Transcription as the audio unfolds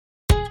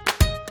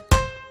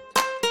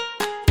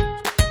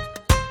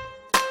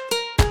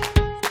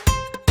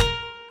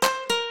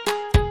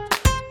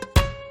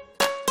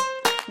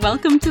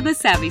Welcome to the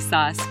Savvy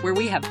Sauce, where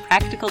we have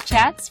practical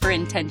chats for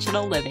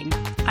intentional living.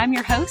 I'm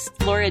your host,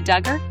 Laura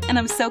Duggar, and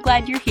I'm so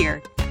glad you're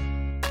here.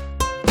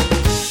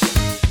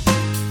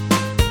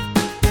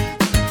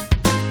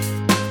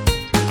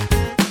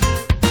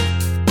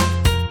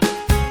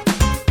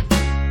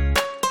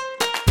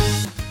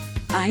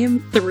 I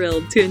am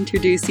thrilled to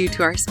introduce you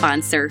to our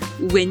sponsor,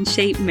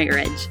 WinShape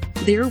Marriage.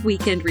 Their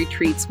weekend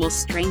retreats will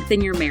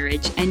strengthen your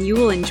marriage, and you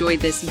will enjoy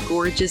this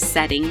gorgeous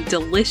setting,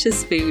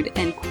 delicious food,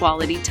 and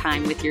quality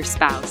time with your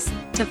spouse.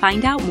 To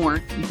find out more,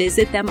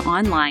 visit them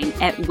online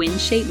at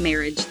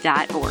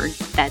winshapemarriage.org.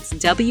 That's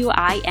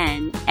WINSHAPE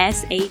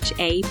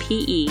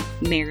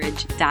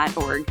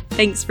marriage.org.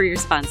 Thanks for your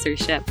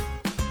sponsorship.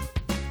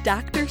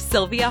 Dr.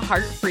 Sylvia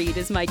Hart Frejd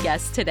is my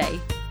guest today.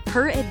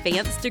 Her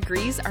advanced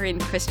degrees are in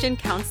Christian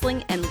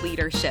counseling and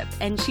leadership,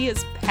 and she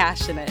is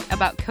passionate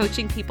about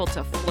coaching people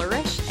to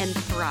flourish and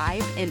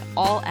thrive in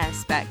all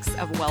aspects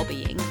of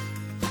well-being.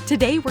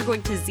 Today, we're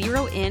going to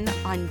zero in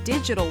on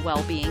digital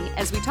well-being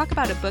as we talk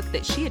about a book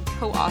that she had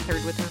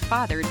co-authored with her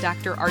father,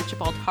 Dr.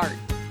 Archibald Hart,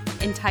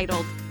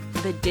 entitled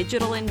The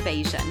Digital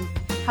Invasion: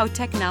 How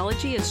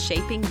Technology is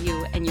Shaping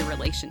You and Your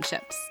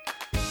Relationships.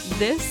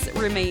 This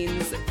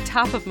remains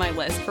top of my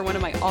list for one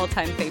of my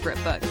all-time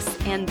favorite books,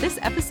 and this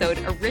episode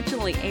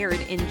originally aired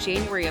in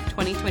January of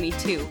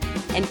 2022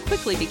 and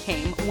quickly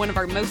became one of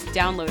our most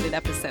downloaded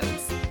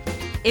episodes.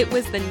 It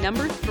was the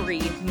number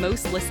 3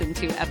 most listened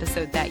to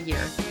episode that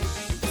year.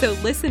 So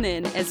listen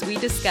in as we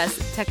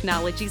discuss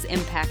technology's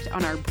impact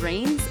on our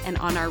brains and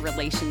on our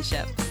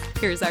relationships.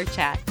 Here's our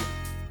chat.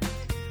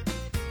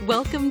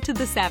 Welcome to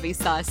the Savvy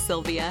Sauce,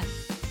 Sylvia.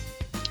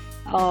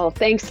 Oh,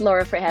 thanks,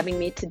 Laura, for having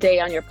me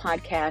today on your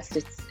podcast.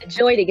 It's a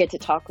joy to get to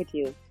talk with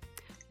you.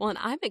 Well, and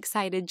I'm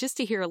excited just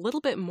to hear a little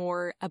bit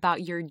more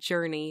about your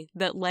journey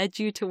that led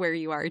you to where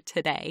you are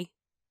today.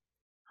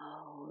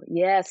 Oh,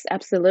 yes,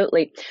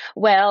 absolutely.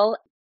 Well,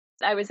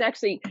 I was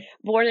actually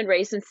born and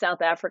raised in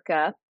South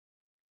Africa,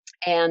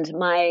 and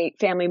my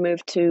family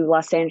moved to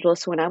Los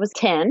Angeles when I was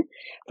 10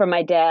 for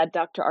my dad,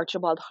 Dr.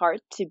 Archibald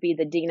Hart, to be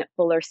the dean at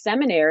Fuller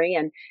Seminary,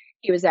 and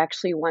he was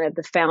actually one of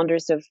the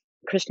founders of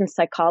Christian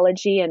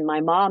psychology, and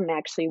my mom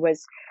actually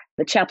was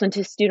the chaplain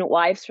to student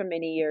wives for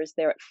many years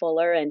there at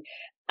Fuller. And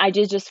I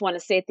just want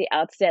to say at the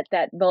outset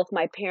that both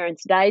my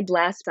parents died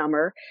last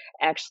summer,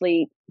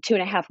 actually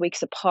 2.5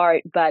 weeks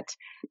apart, but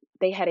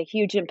they had a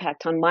huge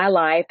impact on my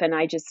life, and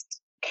I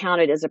just count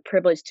it as a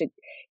privilege to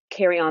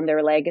carry on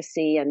their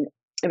legacy. And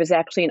it was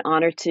actually an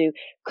honor to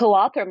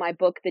co-author my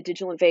book, The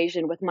Digital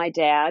Invasion, with my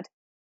dad.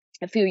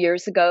 A few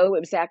years ago. It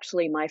was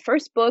actually my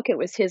first book. It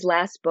was his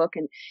last book,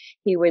 and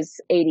he was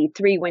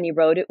 83 when he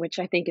wrote it, which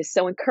I think is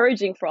so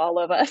encouraging for all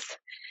of us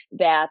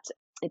that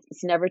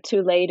it's never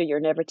too late or you're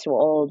never too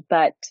old.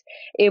 But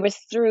it was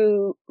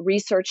through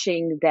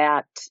researching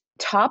that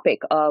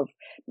topic of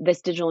this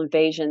digital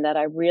invasion that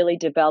I really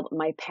developed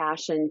my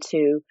passion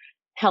to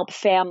help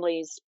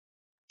families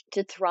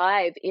to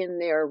thrive in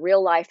their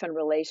real life and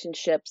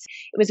relationships.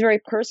 It was a very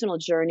personal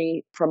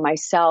journey for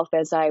myself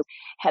as I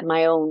had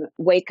my own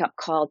wake-up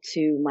call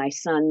to my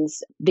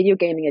son's video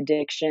gaming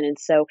addiction. And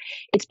so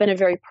it's been a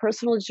very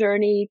personal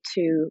journey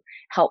to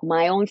help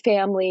my own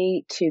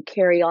family to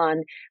carry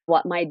on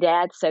what my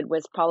dad said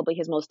was probably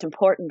his most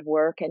important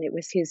work. And it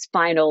was his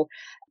final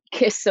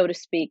kiss, so to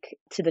speak,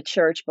 to the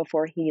church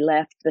before he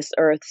left this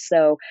earth.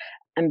 So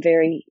I'm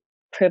very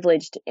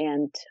privileged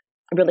and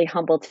really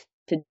humbled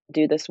to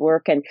do this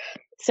work. And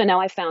so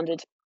now I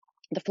founded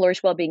the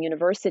Flourish Wellbeing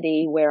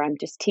University, where I'm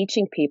just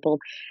teaching people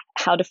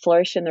how to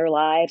flourish in their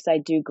lives. I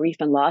do grief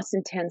and loss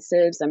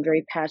intensives. I'm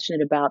very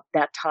passionate about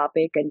that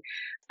topic. And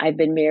I've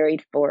been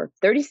married for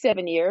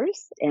 37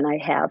 years, and I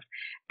have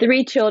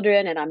 3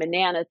 children, and I'm a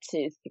nana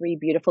to 3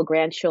 beautiful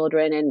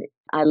grandchildren. And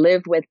I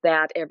live with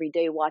that every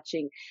day,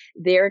 watching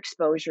their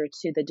exposure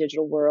to the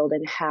digital world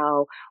and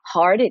how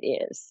hard it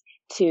is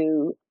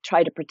to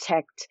try to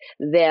protect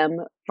them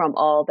from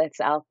all that's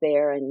out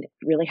there, and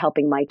really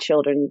helping my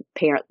children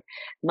parent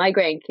my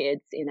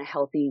grandkids in a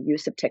healthy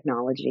use of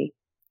technology.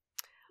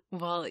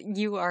 Well,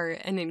 you are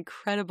an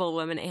incredible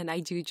woman, and I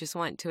do just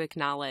want to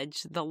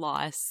acknowledge the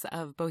loss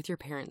of both your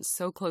parents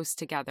so close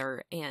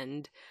together.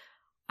 And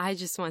I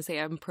just want to say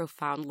I'm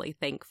profoundly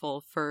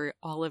thankful for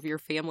all of your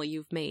family.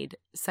 You've made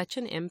such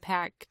an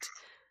impact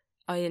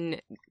in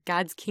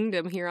God's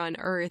kingdom here on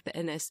earth,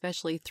 and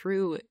especially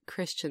through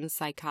Christian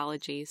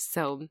psychology.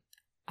 So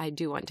I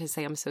do want to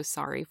say I'm so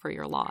sorry for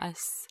your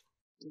loss.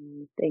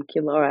 Thank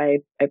you, Laura.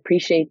 I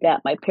appreciate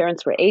that. My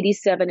parents were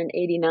 87 and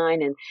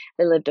 89, and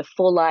they lived a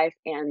full life,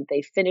 and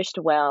they finished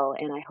well.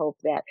 And I hope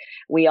that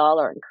we all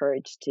are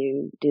encouraged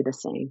to do the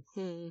same.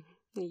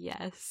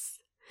 Yes.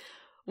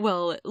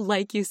 Well,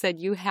 like you said,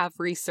 you have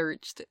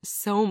researched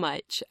so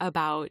much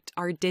about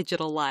our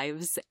digital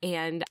lives,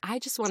 and I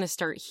just want to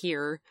start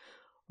here.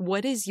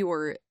 What is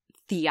your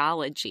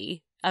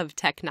theology of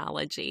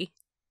technology?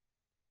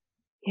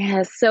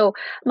 Yeah, so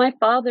my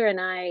father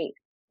and I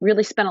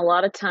really spent a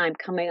lot of time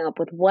coming up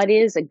with what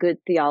is a good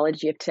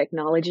theology of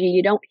technology.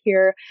 You don't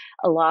hear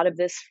a lot of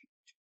this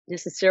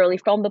necessarily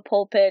from the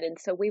pulpit. And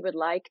so we would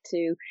like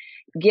to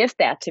gift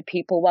that to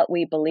people, what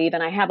we believe.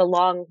 And I have a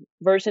long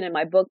version in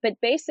my book, but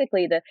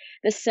basically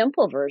the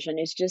simple version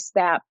is just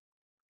that,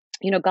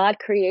 God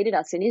created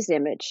us in his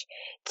image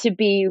to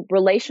be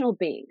relational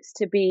beings,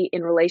 to be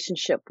in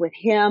relationship with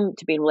him,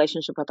 to be in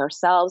relationship with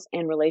ourselves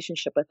and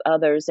relationship with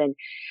others. And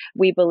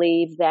we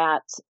believe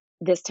that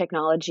this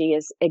technology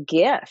is a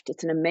gift.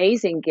 It's an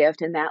amazing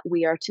gift, and that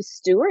we are to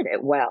steward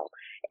it well,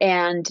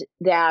 and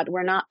that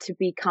we're not to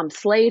become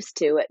slaves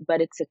to it,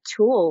 but it's a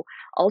tool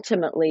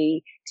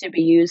ultimately to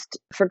be used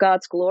for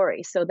God's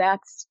glory. So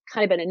that's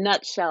kind of in a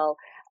nutshell,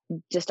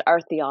 just our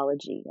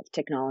theology of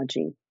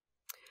technology.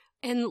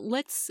 And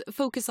let's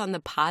focus on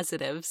the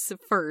positives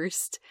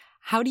first.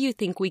 How do you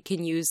think we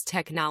can use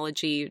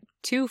technology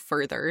to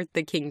further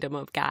the kingdom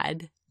of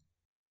God?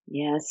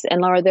 Yes.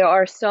 And Laura, there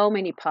are so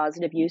many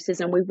positive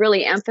uses. And we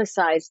really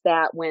emphasized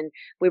that when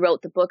we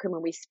wrote the book and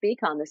when we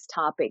speak on this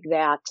topic,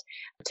 that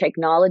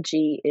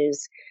technology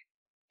is,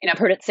 I've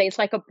heard it say it's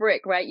like a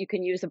brick, right? You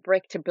can use a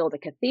brick to build a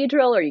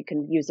cathedral, or you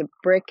can use a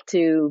brick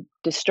to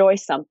destroy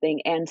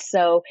something. And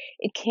so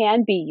it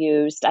can be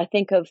used. I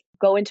think of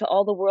go into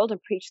all the world and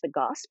preach the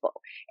gospel,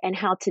 and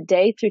how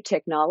today through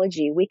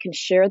technology, we can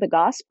share the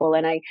gospel.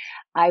 And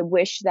I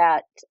wish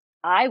that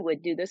I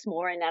would do this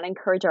more, and I'd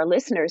encourage our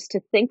listeners to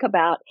think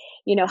about,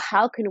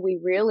 how can we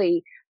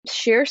really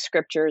share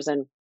scriptures,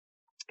 and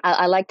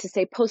I like to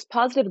say post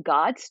positive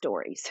God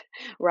stories,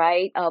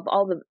 right? Of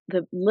all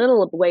the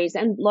little ways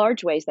and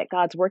large ways that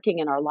God's working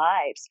in our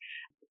lives.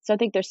 So I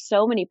think there's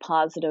so many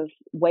positive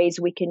ways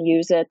we can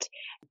use it.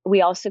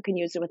 We also can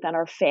use it within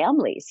our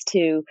families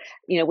to,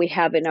 we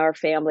have in our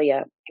family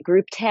a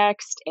group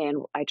text, and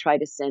I try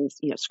to send,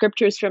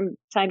 scriptures from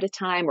time to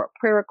time, or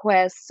prayer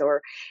requests,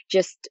 or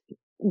just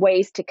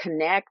ways to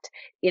connect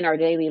in our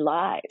daily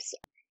lives.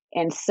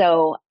 And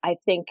so I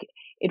think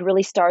it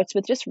really starts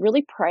with just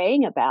really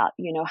praying about,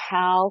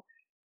 how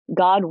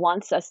God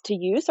wants us to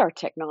use our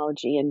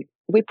technology. And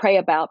we pray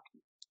about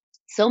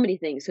so many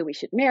things: who we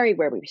should marry,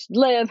 where we should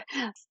live.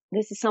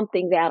 This is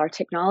something that our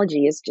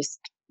technology is just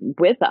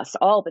with us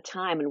all the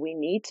time. And we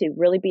need to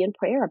really be in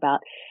prayer about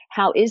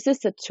how is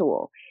this a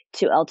tool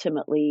to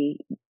ultimately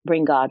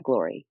bring God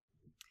glory.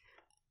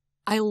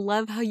 I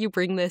love how you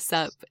bring this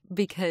up,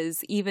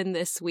 because even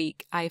this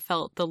week I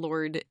felt the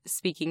Lord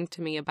speaking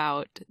to me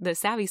about the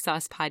Savvy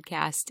Sauce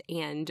podcast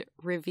and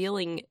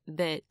revealing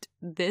that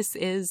this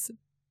is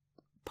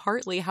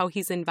partly how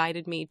he's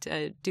invited me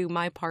to do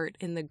my part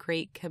in the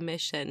Great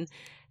Commission.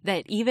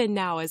 That even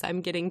now, as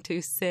I'm getting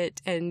to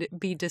sit and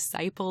be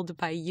discipled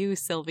by you,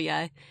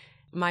 Sylvia,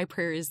 my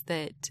prayer is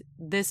that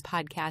this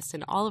podcast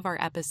and all of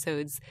our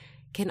episodes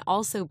can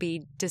also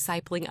be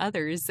discipling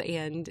others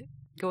and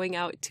going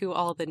out to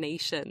all the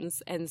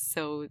nations. And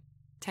so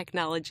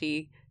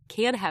technology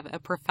can have a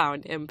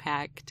profound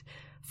impact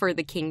for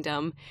the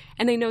kingdom.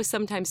 And I know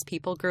sometimes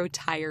people grow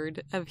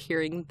tired of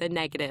hearing the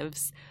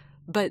negatives,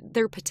 but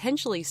they're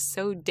potentially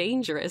so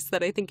dangerous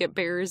that I think it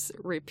bears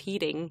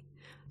repeating.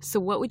 So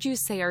what would you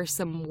say are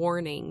some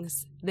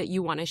warnings that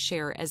you want to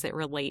share as it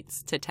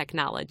relates to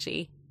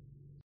technology?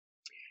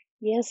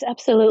 Yes,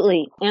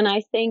 absolutely. And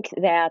I think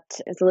that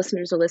as the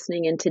listeners are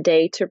listening in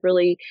today, to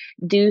really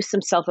do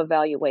some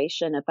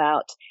self-evaluation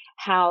about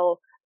how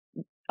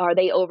are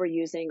they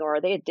overusing, or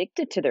are they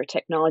addicted to their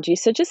technology?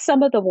 So just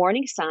some of the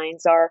warning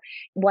signs are: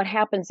 what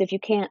happens if you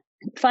can't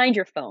find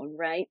your phone,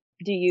 right?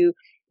 Do you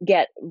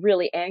get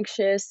really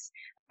anxious?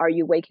 Are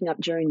you waking up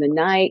during the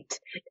night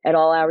at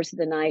all hours of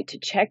the night to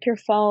check your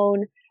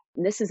phone?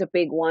 And this is a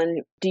big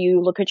one. Do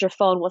you look at your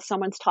phone while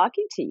someone's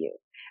talking to you?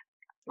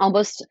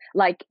 Almost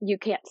like you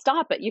can't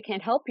stop it. You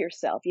can't help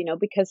yourself,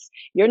 because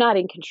you're not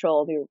in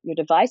control. Your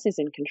device is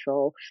in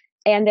control.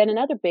 And then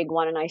another big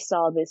one, and I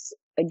saw this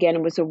again,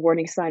 it was a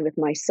warning sign with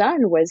my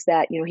son, was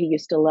that, he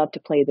used to love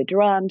to play the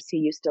drums. He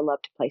used to love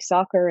to play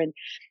soccer, and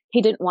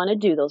he didn't want to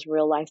do those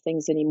real life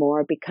things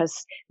anymore,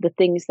 because the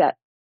things that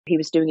he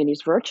was doing in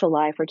his virtual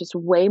life are just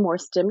way more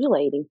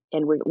stimulating.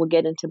 And we'll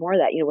get into more of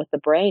that, with the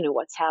brain and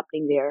what's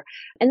happening there.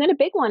 And then a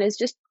big one is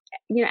just,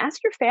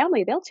 ask your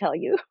family. They'll tell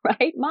you,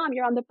 right? Mom,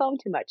 you're on the phone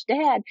too much.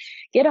 Dad,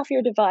 get off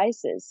your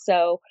devices.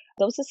 So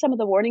those are some of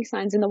the warning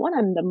signs. And the one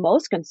I'm the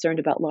most concerned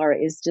about, Laura,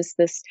 is just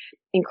this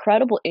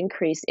incredible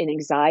increase in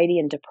anxiety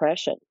and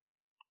depression,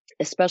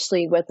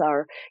 especially with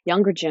our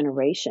younger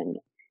generation.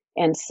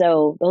 And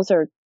so those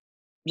are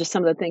just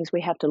some of the things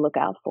we have to look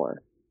out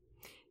for.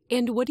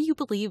 And what do you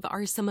believe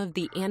are some of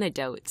the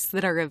antidotes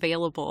that are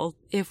available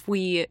if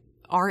we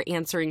are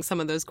answering some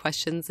of those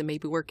questions and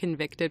maybe we're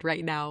convicted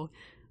right now?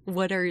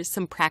 What are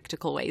some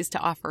practical ways to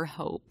offer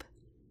hope?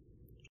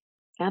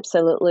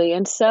 Absolutely.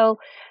 And so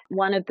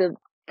one of the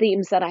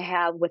themes that I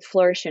have with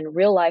Flourish in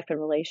Real Life and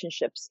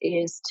Relationships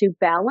is to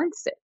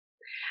balance it.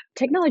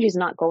 Technology is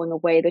not going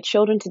away. The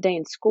children today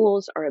in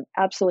schools are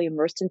absolutely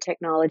immersed in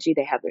technology.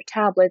 They have their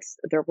tablets.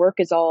 Their work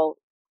is all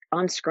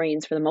on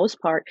screens for the most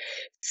part.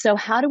 So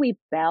how do we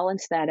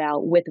balance that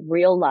out with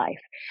real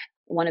life?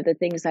 one of the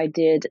things I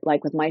did,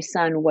 like with my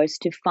son, was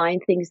to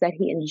find things that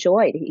he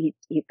enjoyed. He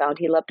found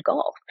he loved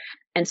golf.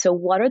 And so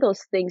what are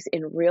those things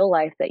in real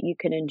life that you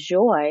can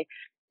enjoy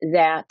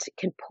that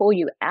can pull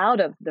you out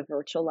of the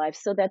virtual life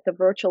so that the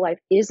virtual life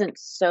isn't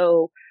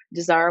so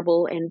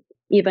desirable? And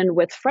even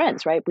with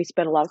friends, right? We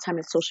spend a lot of time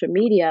in social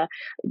media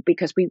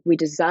because we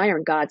desire,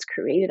 and God's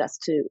created us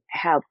to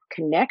have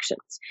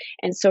connections.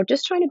 And so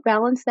just trying to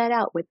balance that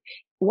out with,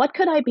 what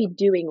could I be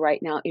doing right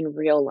now in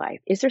real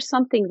life? Is there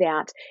something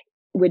that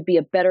would be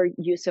a better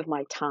use of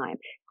my time?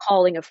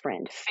 Calling a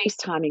friend,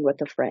 FaceTiming with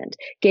a friend,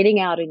 getting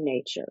out in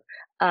nature.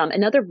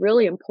 Another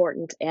really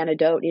important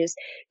antidote is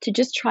to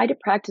just try to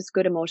practice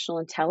good emotional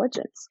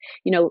intelligence.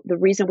 You know, the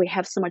reason we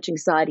have so much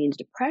anxiety and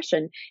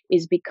depression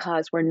is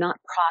because we're not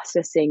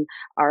processing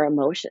our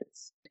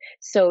emotions.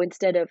 So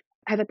instead of,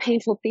 I have a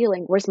painful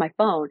feeling, where's my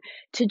phone?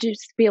 To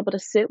just be able to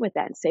sit with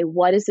that and say,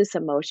 what is this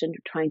emotion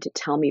trying to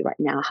tell me right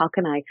now? How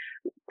can I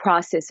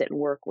process it and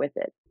work with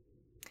it?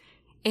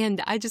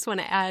 And I just want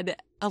to add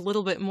a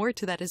little bit more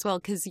to that as well,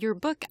 because your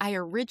book I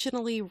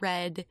originally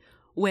read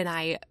when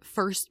I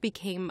first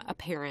became a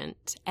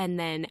parent. And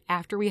then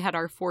after we had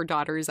our 4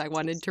 daughters, I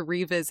wanted to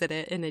revisit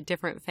it in a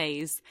different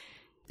phase.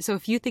 So a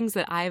few things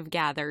that I've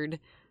gathered: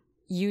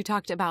 you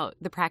talked about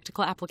the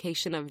practical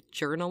application of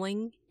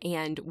journaling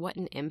and what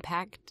an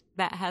impact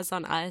that has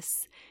on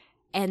us.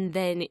 And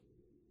then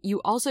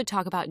you also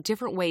talk about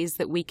different ways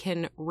that we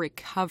can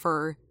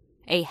recover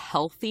a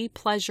healthy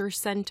pleasure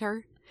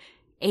center.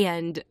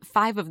 And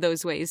 5 of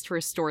those ways to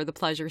restore the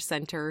pleasure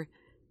center,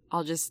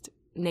 I'll just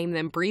name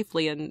them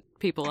briefly, and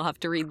people will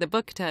have to read the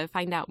book to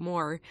find out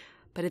more.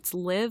 But it's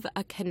live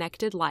a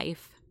connected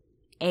life,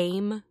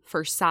 aim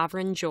for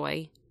sovereign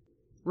joy,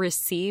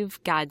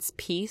 receive God's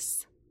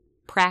peace,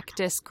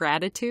 practice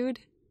gratitude,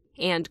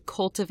 and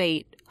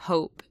cultivate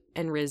hope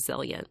and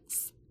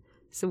resilience.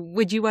 So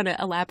would you want to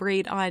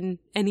elaborate on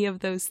any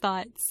of those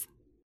thoughts?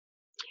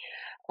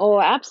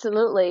 Oh,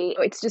 absolutely.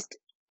 It's just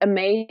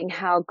amazing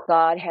how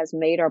God has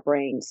made our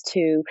brains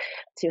to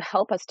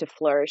help us to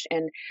flourish.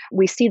 And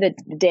we see the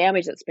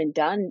damage that's been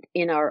done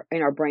in our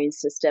brain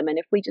system. And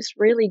if we just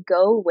really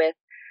go with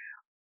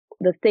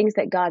the things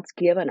that God's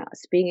given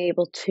us, being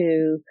able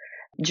to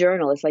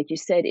journal, is, like you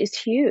said, is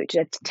huge.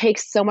 It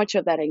takes so much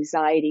of that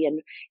anxiety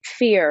and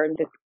fear. And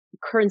the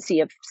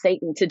currency of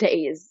Satan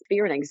today is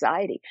fear and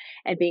anxiety.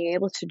 And being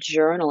able to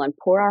journal and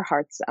pour our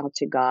hearts out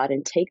to God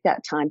and take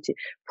that time to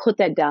put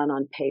that down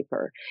on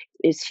paper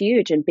is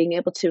huge. And being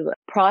able to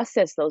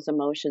process those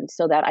emotions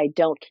so that I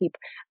don't keep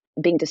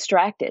being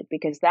distracted,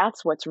 because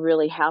that's what's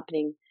really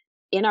happening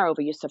in our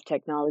overuse of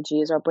technology,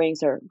 is our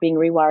brains are being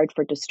rewired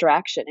for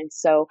distraction. And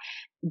so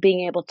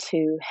being able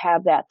to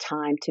have that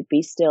time to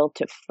be still,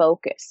 to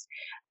focus.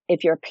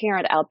 If you're a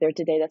parent out there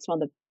today, that's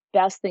one of the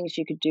best things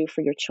you could do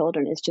for your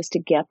children, is just to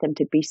get them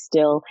to be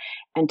still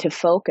and to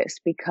focus,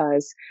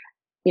 because,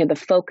 you know, the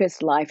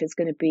focused life is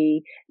going to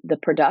be the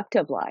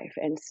productive life.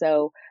 And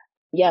so,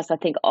 yes, I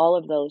think all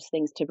of those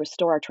things to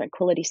restore our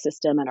tranquility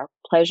system and our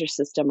pleasure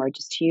system are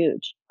just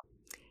huge.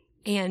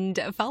 And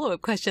a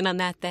follow-up question on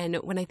that then,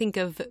 when I think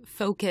of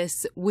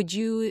focus, would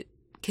you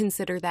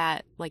consider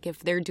that, like, if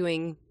they're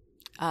doing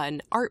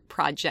an art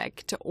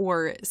project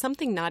or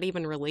something not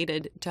even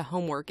related to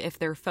homework, if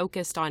they're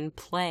focused on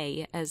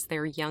play as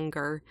they're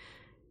younger,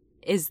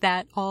 is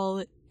that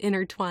all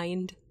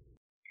intertwined?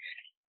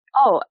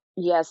 Oh,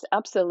 yes,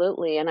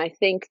 absolutely. And I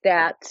think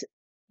that,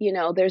 you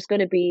know, there's going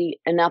to be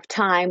enough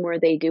time where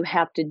they do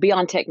have to be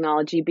on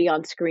technology, be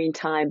on screen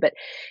time, but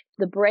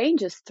the brain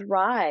just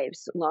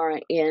thrives, Laura,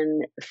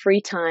 in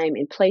free time,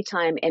 in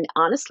playtime, and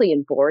honestly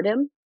in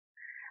boredom.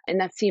 And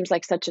that seems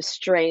like such a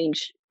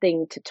strange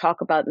thing to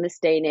talk about in this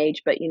day and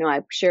age. But, you know,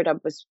 I shared I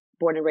was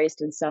born and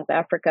raised in South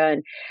Africa,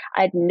 and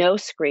I had no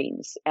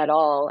screens at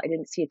all. I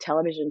didn't see a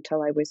television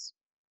until I was,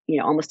 you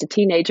know, almost a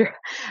teenager.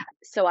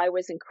 So I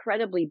was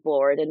incredibly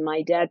bored. And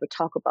my dad would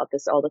talk about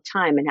this all the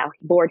time and how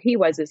bored he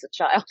was as a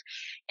child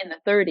in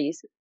the 30s.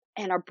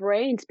 And our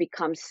brains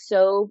become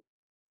so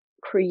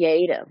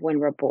creative when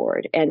we're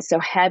bored. And so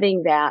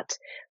having that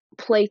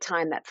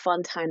playtime, that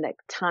fun time, that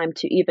time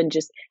to even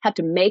just have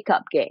to make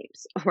up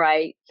games,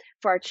 right,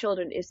 for our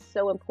children is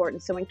so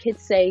important. So when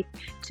kids say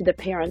to the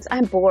parents,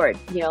 I'm bored,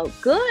 you know,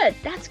 good,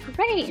 that's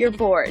great, you're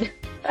bored.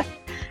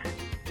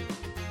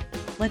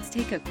 Let's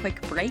take a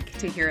quick break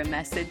to hear a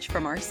message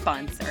from our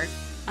sponsor.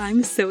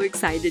 I'm so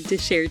excited to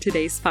share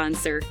today's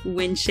sponsor,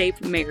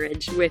 WinShape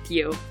Marriage, with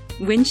you.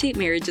 WinShape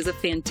Marriage is a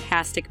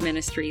fantastic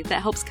ministry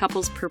that helps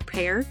couples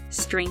prepare,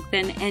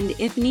 strengthen, and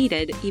if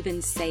needed,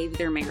 even save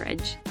their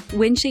marriage.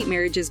 WinShape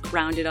Marriage is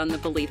grounded on the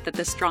belief that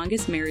the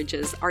strongest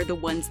marriages are the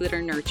ones that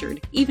are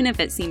nurtured, even if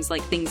it seems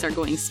like things are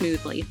going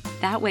smoothly.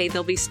 That way,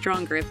 they'll be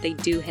stronger if they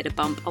do hit a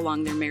bump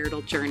along their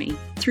marital journey.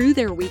 Through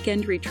their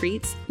weekend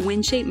retreats,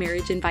 WinShape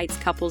Marriage invites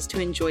couples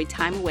to enjoy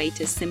time away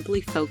to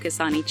simply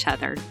focus on each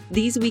other.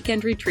 These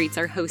weekend retreats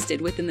are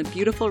hosted within the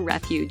beautiful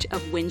refuge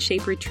of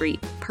WinShape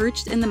Retreat,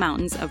 perched in the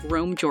mountains of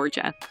Rome,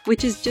 Georgia,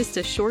 which is just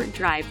a short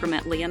drive from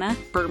Atlanta,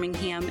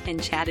 Birmingham,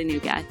 and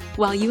Chattanooga.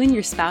 While you and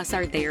your spouse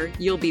are there,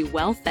 you'll be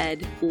well fed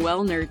fed,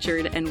 well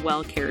nurtured, and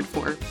well cared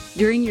for.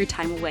 During your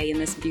time away in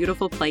this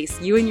beautiful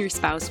place, you and your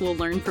spouse will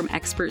learn from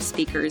expert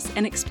speakers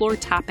and explore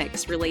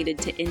topics related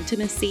to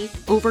intimacy,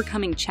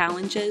 overcoming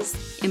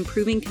challenges,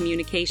 improving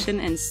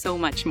communication, and so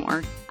much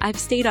more. I've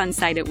stayed on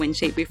site at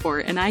WinShape before,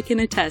 and I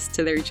can attest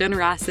to their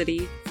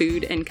generosity,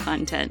 food, and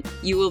content.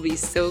 You will be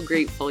so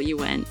grateful you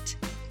went.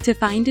 To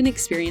find an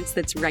experience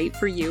that's right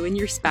for you and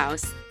your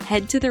spouse,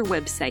 head to their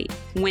website,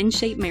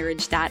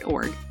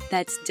 winshapemarriage.org.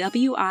 That's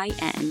WINSHAPE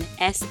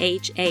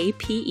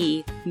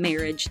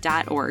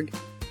marriage.org.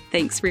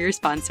 Thanks for your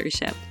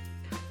sponsorship.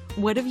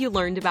 What have you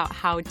learned about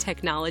how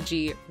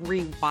technology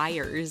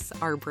rewires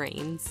our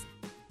brains?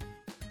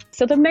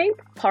 So the main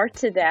part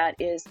to that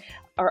is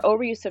our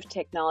overuse of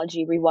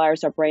technology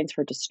rewires our brains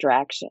for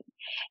distraction.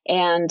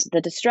 And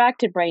the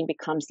distracted brain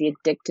becomes the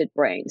addicted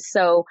brain.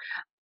 So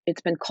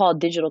it's been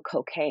called digital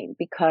cocaine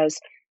because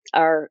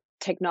our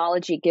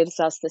technology gives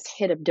us this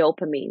hit of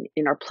dopamine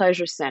in our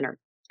pleasure center.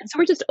 And so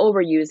we're just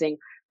overusing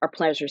our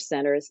pleasure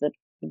center as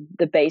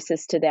the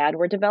basis to that.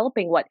 We're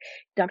developing what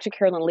Dr.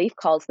 Carolyn Leaf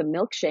calls the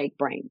milkshake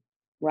brain,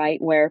 right?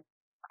 Where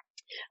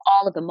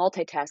all of the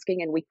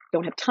multitasking, and we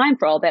don't have time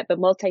for all that, but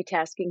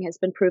multitasking has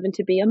been proven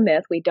to be a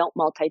myth. We don't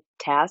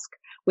multitask,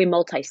 we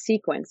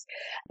multi-sequence.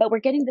 But we're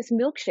getting this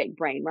milkshake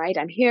brain, right?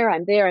 I'm here,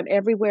 I'm there, I'm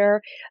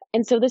everywhere.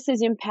 And so this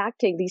is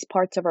impacting these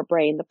parts of our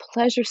brain, the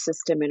pleasure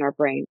system in our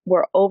brain.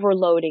 We're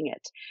overloading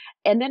it.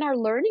 And then our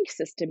learning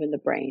system in the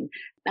brain.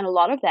 And a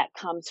lot of that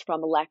comes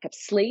from a lack of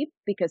sleep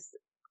because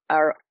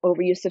our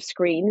overuse of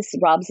screens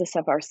robs us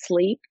of our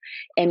sleep,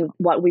 and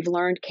what we've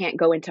learned can't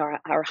go into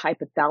our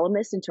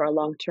hypothalamus, into our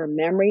long-term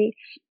memory.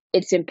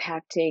 It's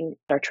impacting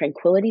our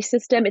tranquility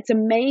system. It's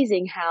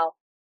amazing how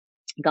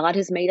God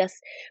has made us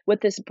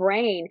with this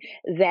brain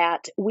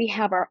that we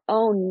have our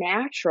own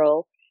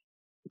natural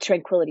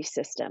tranquility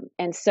system.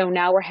 And so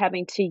now we're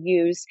having to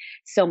use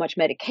so much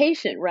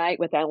medication, right,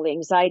 with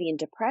anxiety and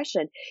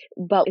depression.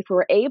 But if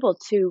we're able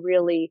to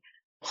really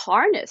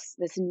harness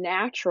this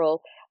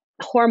natural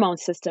hormone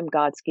system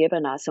God's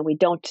given us, and we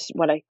don't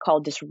what I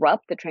call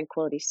disrupt the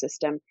tranquility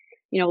system,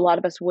 a lot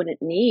of us wouldn't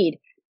need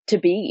to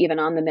be even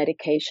on the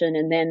medication.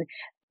 And then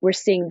we're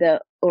seeing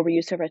the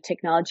overuse of our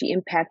technology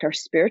impact our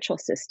spiritual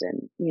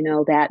system,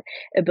 that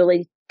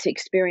ability to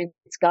experience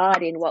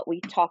God in what we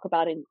talk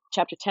about in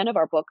chapter 10 of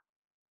our book,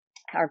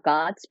 our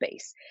God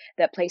space,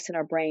 that place in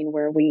our brain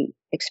where we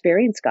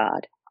experience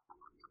God.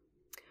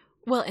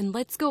 Well, and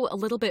let's go a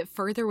little bit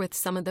further with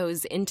some of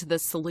those into the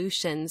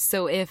solutions.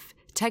 So if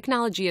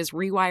technology is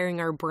rewiring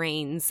our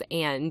brains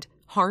and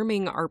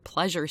harming our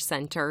pleasure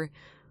center,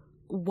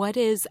 what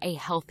is a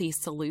healthy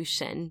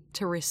solution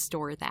to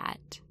restore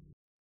that?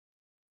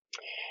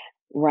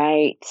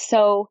 Right.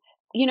 So,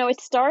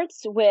 it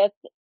starts with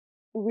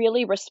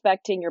really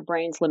respecting your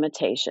brain's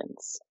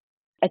limitations.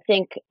 I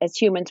think as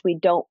humans, we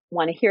don't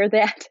want to hear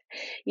that,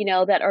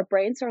 that our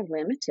brains are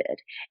limited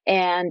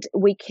and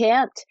we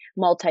can't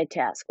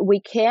multitask.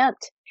 We can't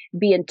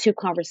be in two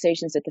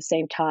conversations at the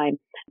same time.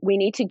 We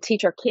need to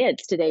teach our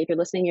kids today, if you're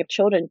listening, you have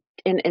children,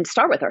 and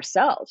start with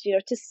ourselves,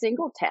 to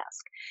single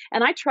task.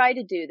 And I try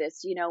to do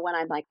this, when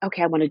I'm like,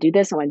 okay, I want to do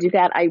this, I want to do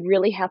that. I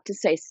really have to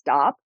say,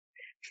 stop,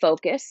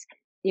 focus.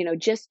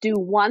 Just do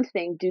one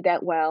thing, do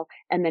that well,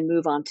 and then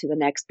move on to the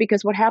next.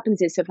 Because what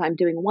happens is if I'm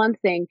doing one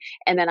thing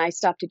and then I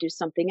stop to do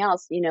something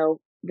else,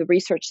 the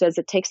research says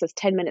it takes us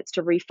 10 minutes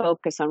to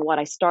refocus on what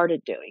I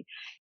started doing.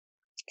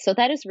 So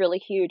that is really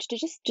huge to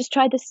just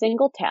try the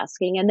single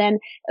tasking. And then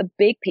a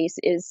big piece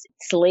is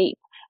sleep.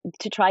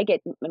 To try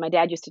my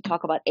dad used to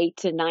talk about 8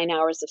 to 9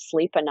 hours of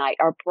sleep a night.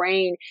 Our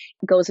brain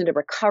goes into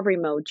recovery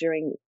mode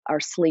during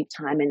our sleep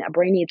time, and our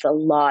brain needs a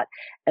lot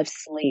of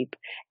sleep.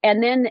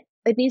 And then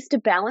it needs to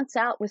balance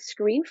out with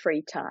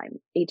screen-free time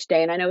each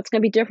day. And I know it's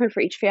going to be different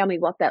for each family,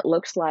 what that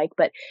looks like,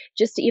 but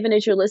just even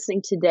as you're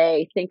listening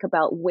today, think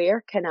about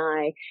where can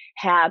I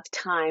have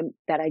time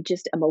that I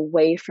just am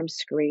away from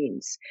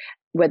screens,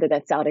 whether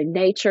that's out in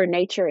nature.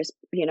 Nature is,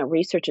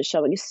 research is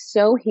showing is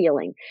so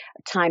healing,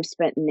 time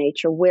spent in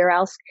nature. Where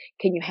else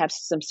can you have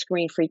some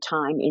screen-free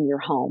time in your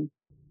home?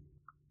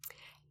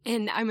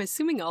 And I'm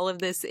assuming all of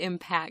this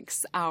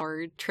impacts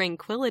our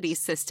tranquility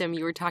system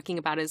you were talking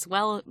about as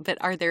well, but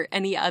are there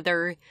any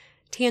other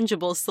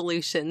tangible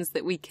solutions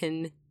that we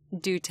can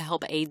do to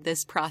help aid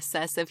this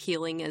process of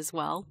healing as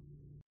well?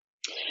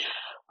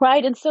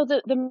 Right. And so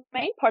the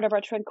main part of our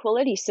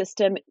tranquility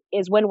system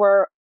is when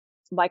we're,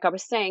 like I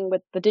was saying,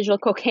 with the digital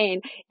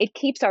cocaine, it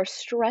keeps our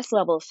stress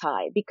levels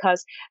high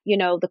because,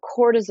 the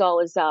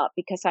cortisol is up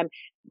because I'm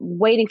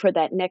waiting for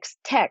that next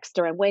text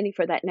or I'm waiting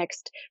for that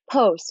next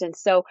post. And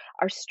so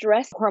our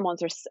stress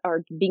hormones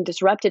are being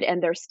disrupted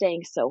and they're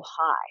staying so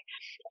high.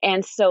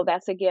 And so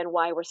that's, again,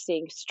 why we're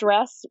seeing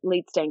stress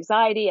leads to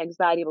anxiety.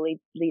 Anxiety will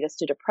lead us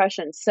to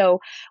depression.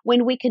 So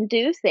when we can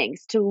do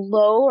things to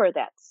lower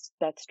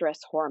that stress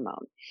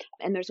hormone,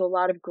 and there's a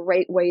lot of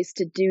great ways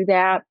to do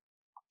that.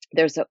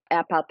 There's an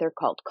app out there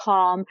called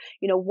Calm.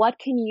 What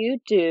can you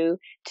do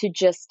to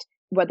just,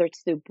 whether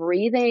it's through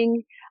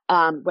breathing,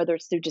 whether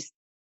it's through just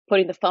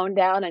putting the phone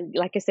down and,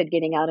 like I said,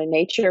 getting out in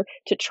nature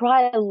to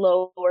try to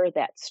lower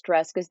that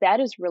stress, because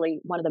that is really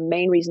one of the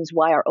main reasons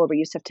why our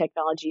overuse of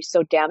technology is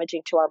so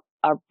damaging to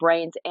our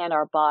brains and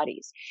our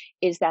bodies,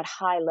 is that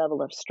high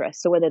level of stress.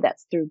 So whether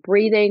that's through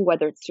breathing,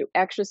 whether it's through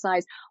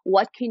exercise,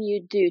 what can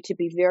you do to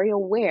be very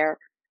aware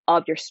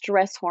of your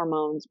stress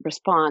hormones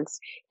response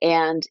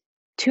and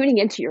tuning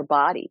into your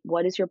body?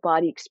 What is your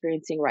body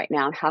experiencing right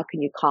now, and how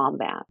can you calm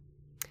that?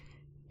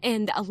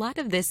 And a lot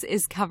of this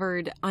is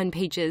covered on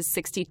pages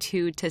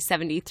 62 to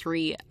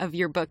 73 of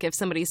your book if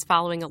somebody's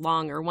following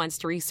along or wants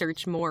to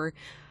research more.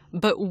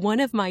 But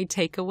one of my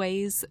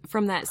takeaways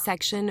from that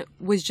section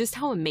was just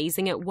how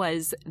amazing it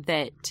was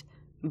that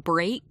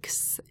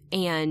breaks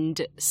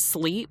and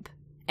sleep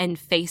and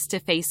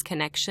face-to-face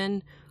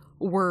connection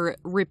were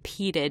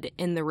repeated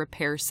in the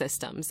repair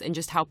systems, and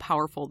just how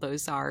powerful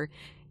those are.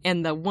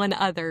 And the one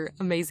other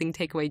amazing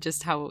takeaway,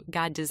 just how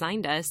God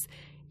designed us,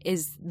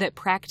 is that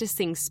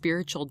practicing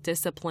spiritual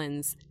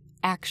disciplines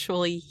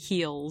actually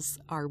heals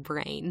our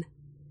brain.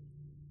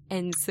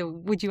 And so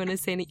would you want to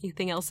say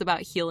anything else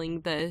about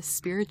healing the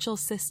spiritual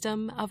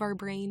system of our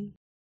brain?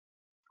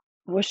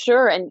 Well,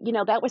 sure. And,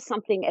 that was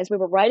something as we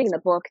were writing the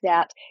book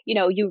that,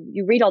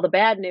 you read all the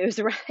bad news,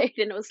 right?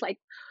 And it was like,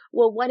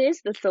 well, what is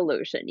the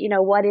solution?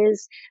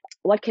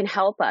 What can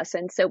help us?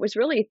 And so it was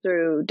really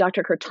through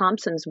Dr. Kurt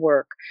Thompson's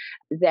work,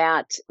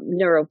 that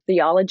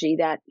neurotheology,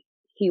 that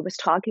he was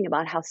talking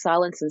about how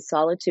silence and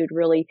solitude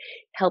really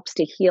helps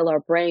to heal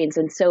our brains.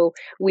 And so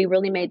we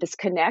really made this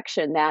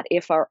connection that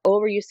if our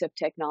overuse of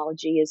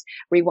technology is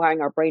rewiring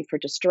our brain for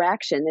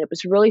distraction, it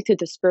was really through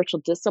the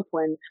spiritual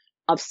discipline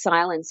of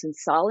silence and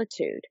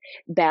solitude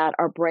that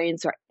our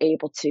brains are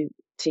able to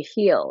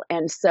heal.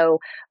 And so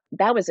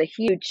that was a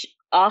huge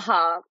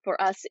aha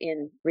for us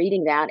in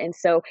reading that. And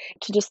so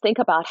to just think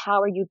about,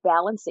 how are you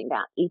balancing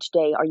that each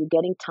day? Are you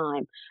getting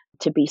time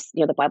to be,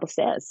 the Bible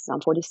says,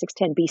 Psalm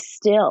 46:10, be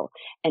still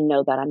and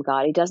know that I'm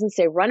God. He doesn't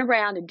say run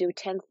around and do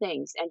 10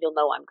 things and you'll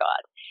know I'm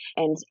God.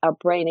 And our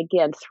brain,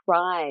 again,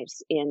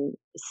 thrives in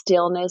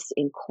stillness,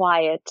 in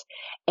quiet.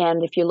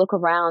 And if you look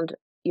around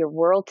your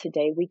world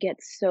today, we get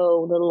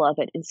so little of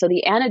it. And so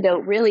the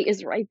antidote really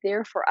is right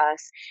there for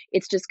us.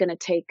 It's just going to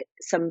take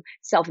some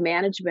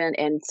self-management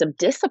and some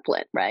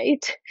discipline,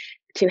 right?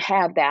 To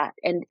have that,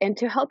 and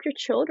to help your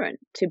children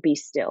to be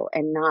still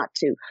and not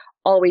to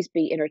always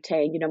be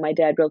entertained. My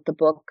dad wrote the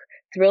book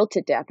Thrilled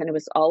to Death, and it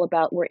was all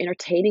about, we're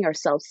entertaining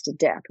ourselves to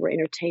death.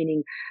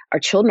 Our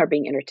children are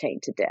being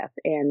entertained to death.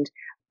 And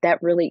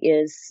that really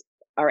is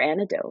our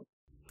antidote.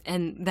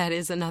 And that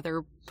is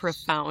another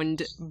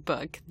profound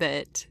book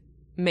that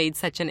made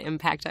such an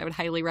impact. I would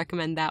highly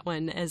recommend that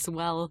one as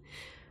well.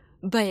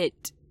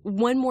 But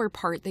one more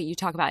part that you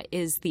talk about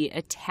is the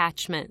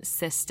attachment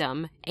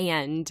system.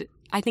 And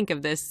I think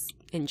of this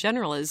in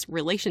general as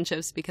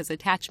relationships, because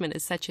attachment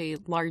is such a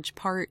large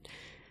part.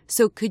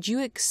 So could you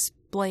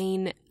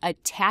explain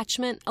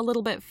attachment a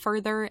little bit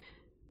further,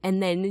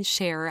 and then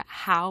share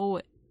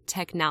how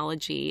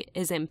technology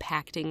is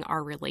impacting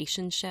our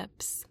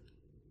relationships?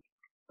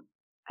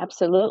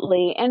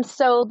 Absolutely. And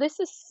so this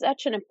is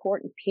such an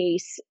important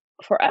piece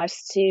for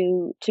us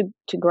to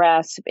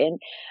grasp. And,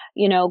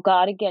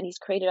 God, again, He's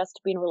created us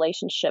to be in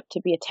relationship,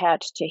 to be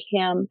attached to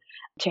Him,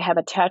 to have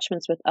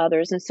attachments with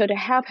others. And so to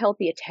have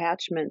healthy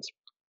attachments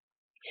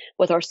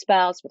with our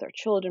spouse, with our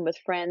children, with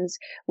friends,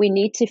 we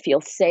need to feel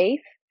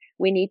safe.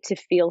 We need to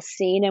feel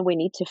seen, and we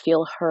need to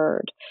feel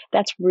heard.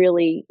 That's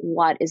really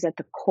what is at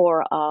the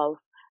core of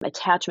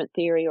attachment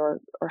theory or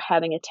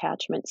having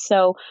attachment.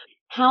 So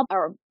how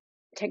our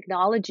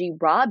technology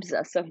robs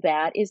us of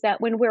that is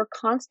that when we're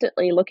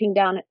constantly looking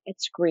down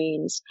at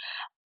screens,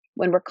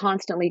 when we're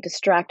constantly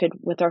distracted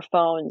with our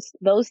phones,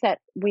 those that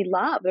we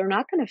love, they're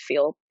not going to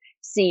feel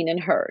seen and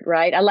heard,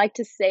 right? I like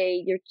to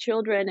say your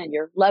children and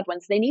your loved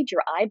ones, they need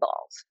your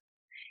eyeballs.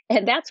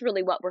 And that's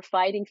really what we're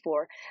fighting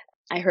for.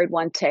 I heard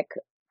one tech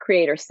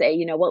creator say,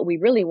 what we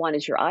really want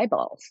is your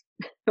eyeballs,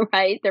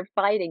 right? They're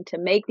fighting to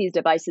make these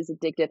devices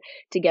addictive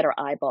to get our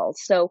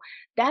eyeballs. So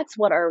that's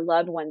what our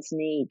loved ones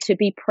need, to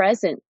be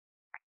present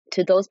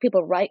to those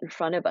people right in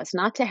front of us,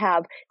 not to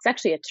have, it's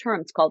actually a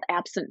term, it's called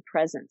absent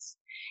presence.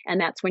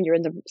 And that's when you're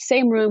in the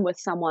same room with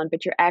someone,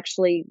 but you're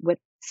actually with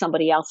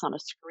somebody else on a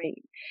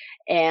screen.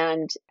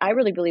 And I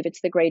really believe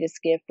it's the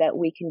greatest gift that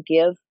we can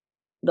give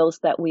those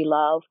that we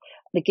love,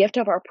 the gift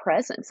of our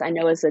presence. I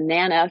know as a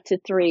nana to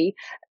 3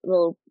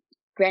 little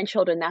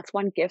grandchildren, that's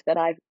one gift that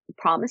I've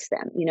promised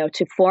them,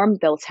 to form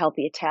those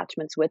healthy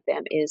attachments with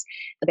them, is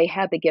they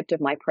have the gift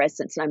of my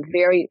presence. And I'm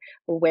very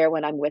aware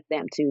when I'm with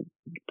them to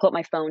put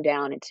my phone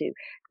down and to,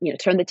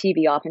 turn the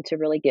TV off and to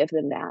really give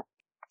them that.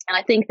 And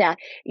I think that,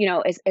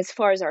 as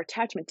far as our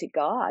attachment to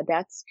God,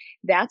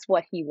 that's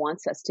what He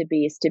wants us to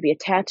be, is to be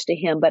attached to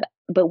Him.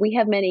 But we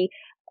have many,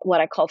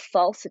 what I call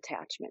false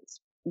attachments.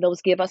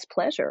 Those give us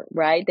pleasure,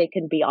 right? They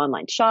can be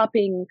online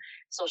shopping,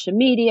 social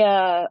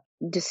media,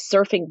 just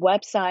surfing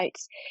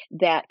websites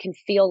that can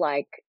feel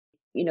like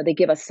they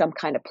give us some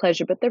kind of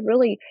pleasure, but they're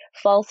really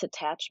false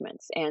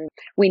attachments. And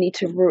we need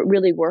to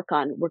really work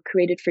on, we're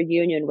created for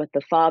union with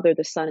the Father,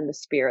 the Son, and the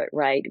Spirit,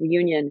 right?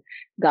 Union,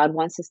 God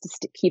wants us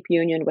to keep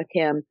union with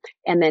him,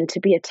 and then to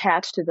be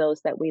attached to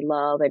those that we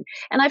love. And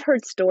I've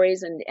heard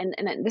stories, and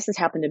this has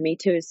happened to me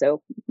too,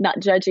 so not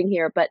judging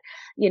here, but,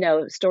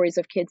 stories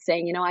of kids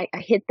saying, I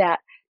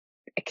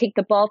kicked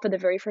the ball for the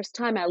very first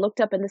time. I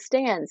looked up in the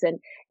stands, and,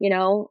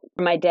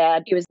 my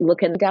dad, he was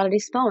looking down at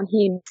his phone.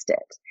 He missed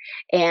it.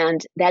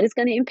 And that is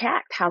going to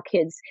impact how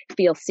kids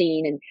feel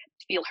seen and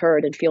feel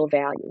heard and feel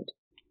valued.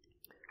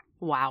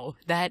 Wow,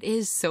 that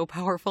is so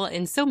powerful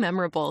and so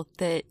memorable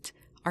that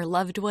our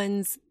loved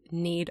ones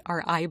need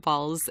our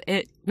eyeballs.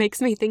 It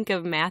makes me think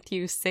of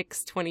Matthew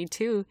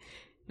 6:22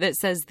 that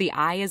says, "The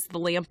eye is the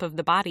lamp of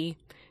the body.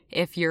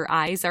 If your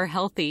eyes are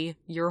healthy,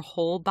 your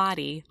whole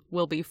body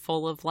will be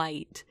full of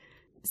light."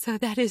 So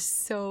that is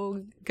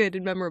so good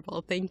and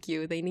memorable. Thank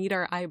you. They need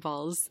our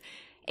eyeballs.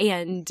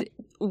 And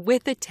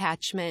with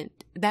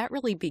attachment, that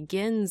really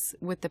begins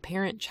with the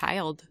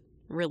parent-child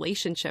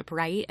relationship,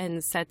 right?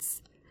 And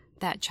sets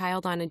that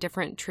child on a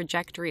different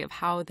trajectory of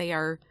how they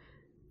are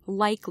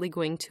likely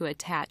going to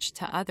attach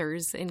to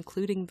others,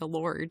 including the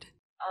Lord.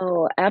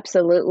 Oh,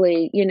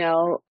 absolutely.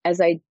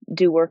 As I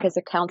do work as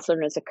a counselor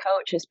and as a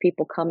coach, as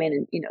people come in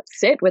and,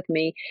 sit with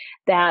me,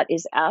 that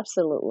is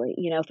absolutely,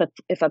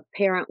 if a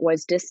parent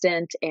was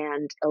distant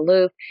and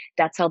aloof,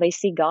 that's how they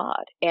see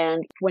God.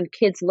 And when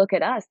kids look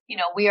at us,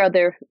 we are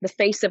the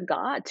face of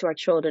God to our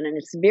children. And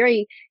it's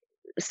very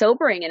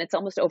sobering and it's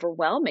almost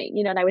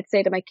overwhelming, and I would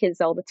say to my kids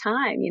all the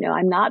time,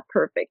 I'm not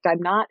perfect.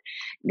 I'm not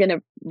going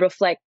to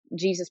reflect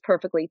Jesus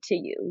perfectly to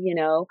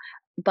you,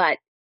 but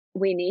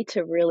we need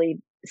to really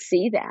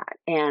see that.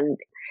 And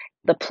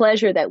the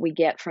pleasure that we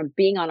get from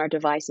being on our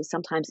devices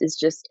sometimes is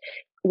just,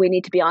 we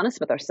need to be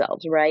honest with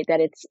ourselves, right? That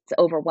it's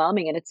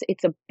overwhelming and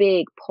it's a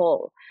big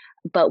pull,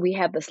 but we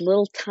have this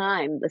little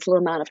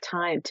amount of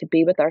time to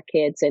be with our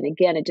kids. And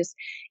again, it just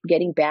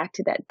getting back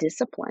to that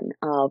discipline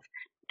of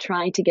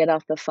trying to get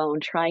off the phone,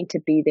 trying to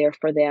be there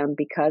for them,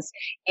 because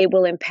it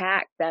will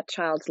impact that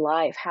child's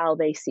life, how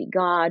they see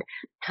God,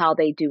 how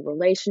they do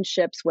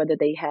relationships, whether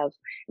they have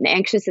an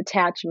anxious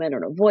attachment or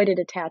an avoided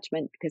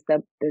attachment, because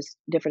there's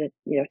different,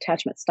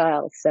 attachment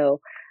styles.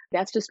 So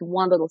that's just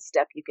one little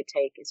step you could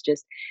take, is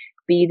just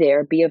be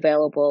there, be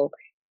available,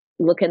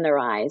 look in their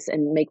eyes,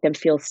 and make them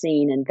feel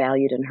seen and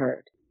valued and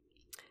heard.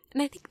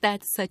 And I think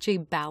that's such a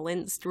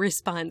balanced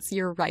response.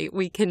 You're right.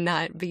 We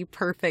cannot be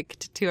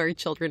perfect to our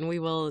children. We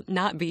will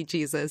not be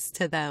Jesus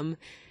to them.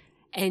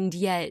 And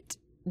yet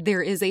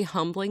there is a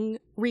humbling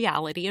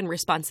reality and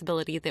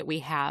responsibility that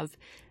we have.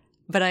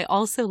 But I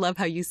also love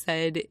how you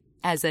said,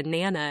 as a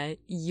Nana,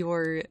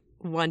 you're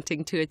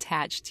wanting to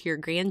attach to your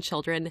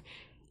grandchildren.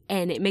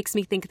 And it makes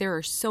me think there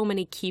are so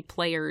many key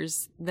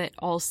players that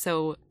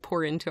also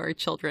pour into our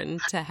children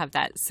to have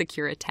that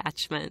secure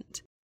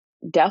attachment.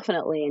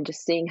 Definitely. And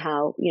just seeing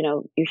how,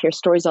 you hear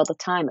stories all the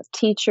time of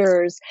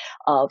teachers,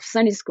 of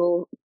Sunday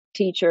school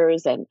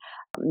teachers and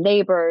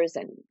neighbors,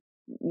 and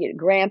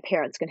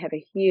grandparents can have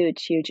a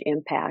huge, huge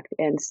impact.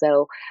 And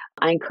so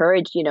I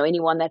encourage,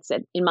 anyone that's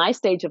in my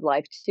stage of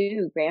life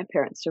too,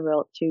 grandparents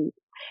to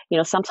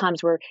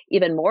sometimes we're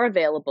even more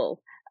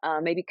available,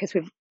 maybe because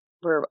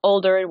we're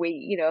older and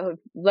we, have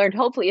learned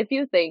hopefully a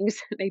few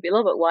things, maybe a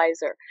little bit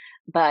wiser,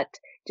 but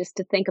just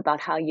to think about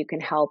how you can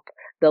help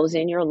those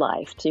in your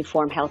life to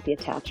form healthy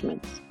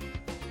attachments.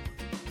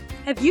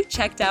 Have you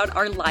checked out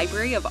our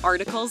library of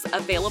articles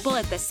available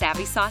at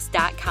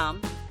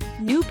thesavvysauce.com?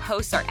 New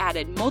posts are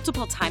added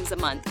multiple times a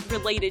month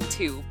related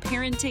to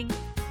parenting,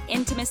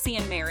 intimacy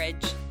and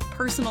marriage,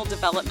 personal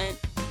development,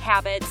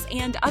 habits,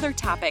 and other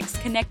topics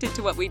connected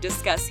to what we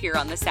discuss here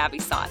on The Savvy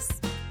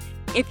Sauce.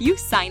 If you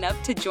sign up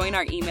to join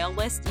our email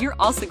list, you're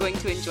also going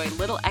to enjoy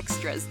little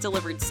extras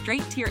delivered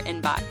straight to your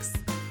inbox.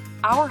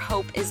 Our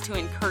hope is to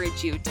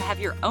encourage you to have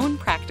your own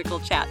practical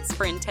chats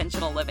for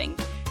intentional living.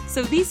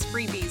 So these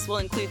freebies will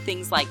include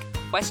things like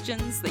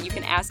questions that you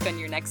can ask on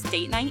your next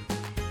date night,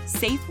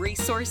 safe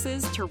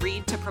resources to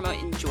read to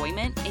promote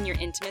enjoyment in your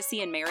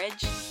intimacy and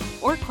marriage,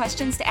 or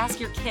questions to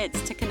ask your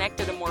kids to connect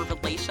at a more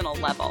relational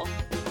level.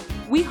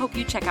 We hope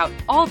you check out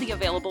all the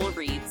available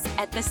reads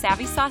at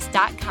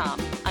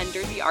thesavvysauce.com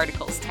under the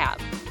Articles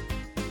tab.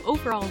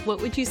 Overall,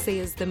 what would you say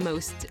is the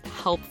most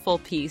helpful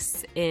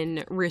piece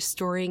in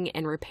restoring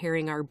and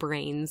repairing our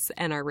brains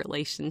and our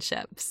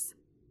relationships?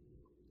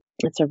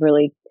 That's a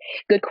really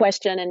good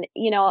question. And,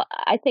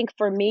 I think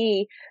for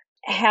me,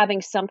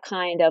 having some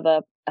kind of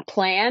a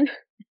plan,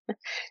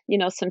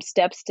 some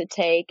steps to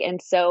take.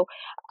 And so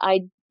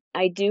I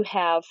do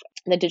have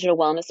the digital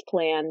wellness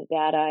plan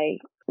that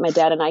my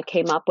dad and I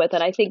came up with.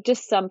 And I think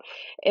just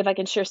if I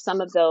can share some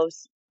of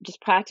those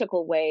just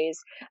practical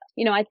ways,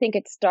 I think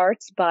it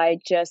starts by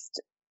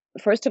just,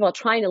 first of all,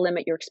 trying to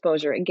limit your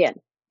exposure. Again,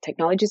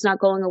 technology is not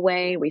going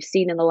away. We've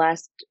seen in the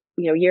last,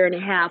 year and a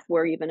half,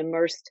 we're even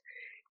immersed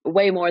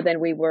way more than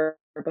we were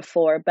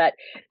before, but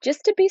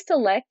just to be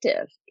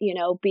selective,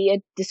 be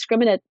a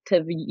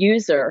discriminative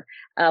user.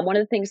 One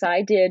of the things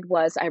I did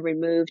was I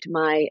removed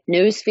my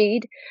news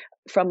feed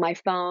from my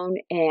phone.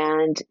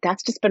 And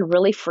that's just been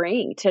really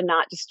freeing to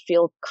not just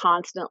feel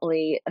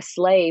constantly a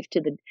slave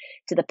to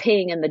the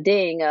ping and the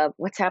ding of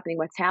what's happening.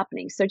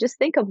 So just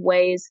think of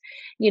ways,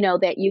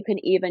 that you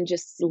can even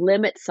just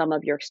limit some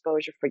of your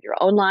exposure for your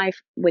own life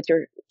with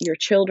your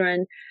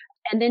children,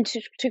 and then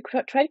to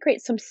try to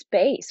create some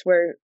space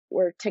where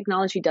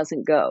technology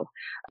doesn't go.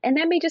 And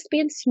that may just be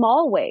in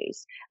small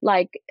ways,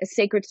 like a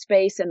sacred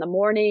space in the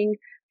morning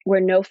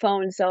where no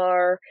phones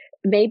are.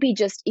 Maybe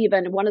just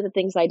even one of the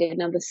things I did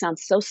know, this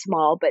sounds so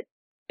small, but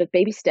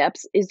baby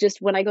steps, is just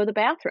when I go to the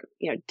bathroom,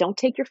 don't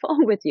take your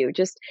phone with you.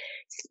 Just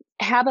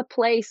have a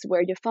place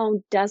where your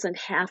phone doesn't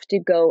have to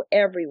go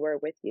everywhere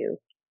with you.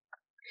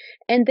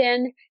 And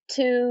then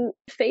to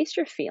face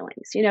your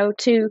feelings,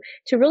 to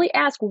really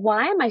ask,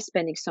 why am I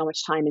spending so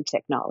much time in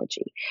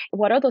technology?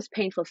 What are those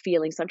painful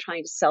feelings I'm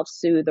trying to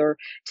self-soothe or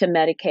to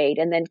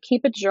medicate? And then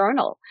keep a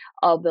journal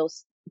of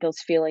those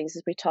feelings,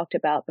 as we talked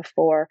about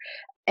before.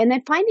 And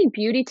then finding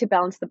beauty to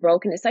balance the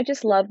brokenness. I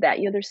just love that.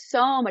 There's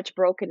so much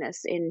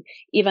brokenness in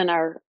even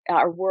our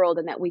world,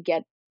 and that we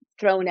get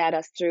thrown at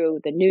us through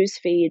the news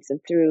feeds and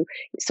through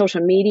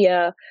social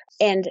media.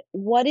 And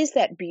what is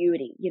that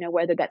beauty?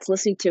 Whether that's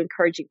listening to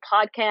encouraging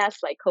podcasts,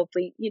 like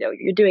hopefully,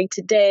 you're doing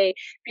today,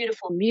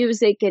 beautiful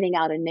music, getting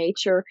out in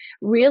nature.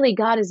 Really,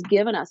 God has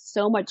given us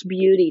so much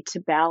beauty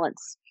to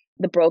balance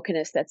the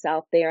brokenness that's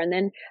out there. And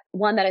then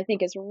one that I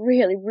think is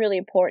really, really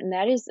important,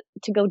 that is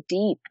to go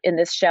deep in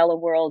this shallow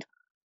world.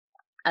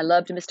 I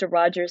loved Mr.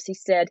 Rogers. He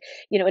said,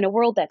 in a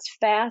world that's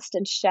fast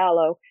and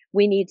shallow,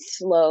 we need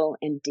slow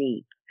and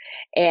deep.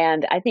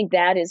 And I think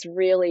that is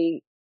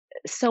really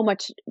so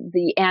much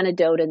the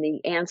antidote and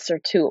the answer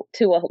to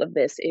all of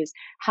this is,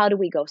 how do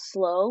we go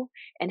slow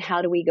and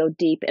how do we go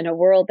deep in a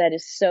world that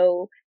is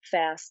so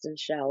fast and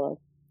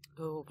shallow?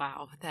 Oh,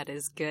 wow. That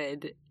is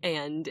good.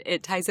 And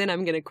it ties in,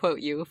 I'm going to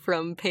quote you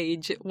from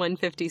page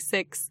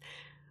 156,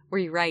 where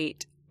you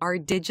write, "Our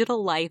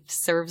digital life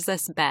serves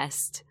us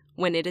best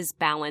when it is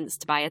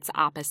balanced by its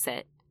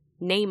opposite,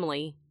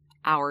 namely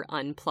our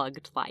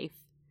unplugged life."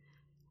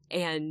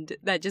 And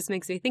that just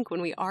makes me think,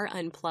 when we are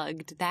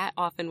unplugged, that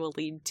often will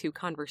lead to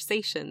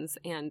conversations,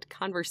 and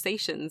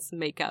conversations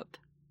make up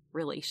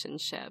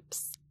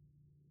relationships.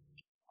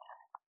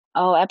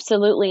 Oh,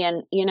 absolutely.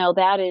 And,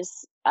 that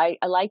is, I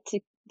like to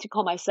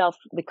call myself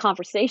the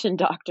conversation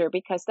doctor,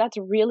 because that's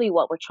really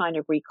what we're trying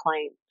to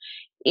reclaim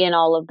in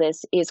all of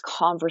this is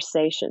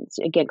conversations.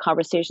 Again,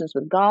 conversations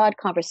with God,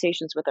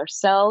 conversations with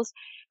ourselves,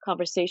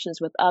 conversations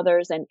with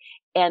others,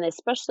 and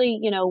especially,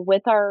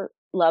 with our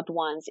loved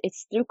ones.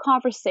 It's through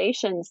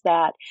conversations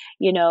that,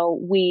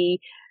 we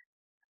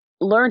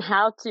learn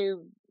how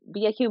to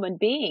be a human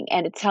being,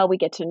 and it's how we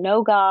get to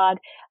know God.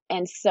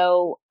 And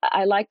so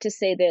I like to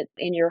say that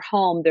in your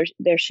home,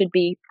 there should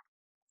be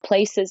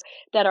places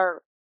that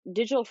are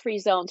digital free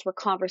zones where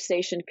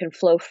conversation can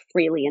flow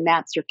freely. And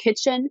that's your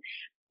kitchen,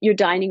 your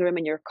dining room,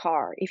 and your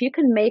car. If you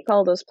can make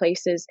all those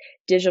places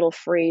digital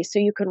free so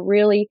you can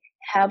really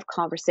have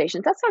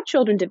conversations. That's how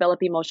children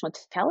develop emotional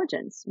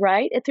intelligence,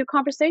 right? It's through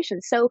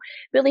conversations. So,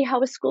 Billy, how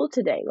was school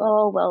today?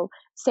 Oh, well,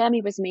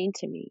 Sammy was mean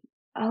to me.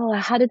 Oh,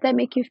 how did that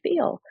make you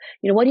feel?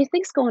 What do you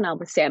think's going on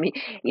with Sammy?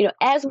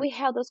 As we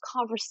have those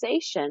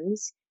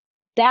conversations,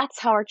 that's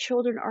how our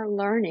children are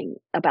learning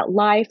about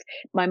life.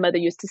 My mother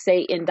used to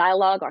say, in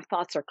dialogue, our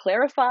thoughts are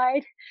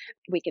clarified.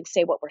 We can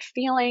say what we're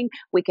feeling.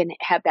 We can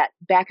have that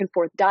back and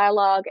forth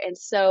dialogue. And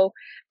so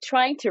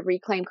trying to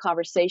reclaim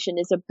conversation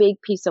is a big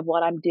piece of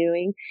what I'm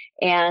doing.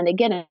 And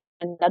again,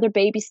 another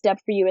baby step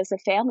for you as a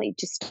family,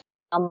 just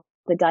on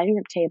the dining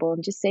room table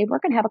and just say, we're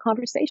going to have a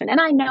conversation. And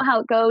I know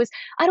how it goes.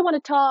 I don't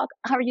want to talk.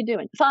 How are you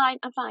doing? Fine.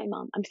 I'm fine,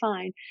 Mom. I'm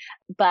fine.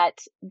 But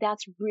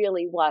that's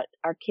really what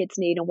our kids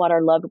need and what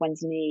our loved ones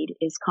need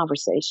is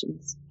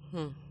conversations.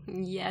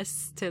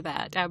 Yes to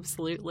that.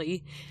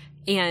 Absolutely.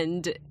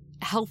 And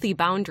healthy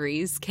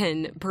boundaries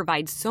can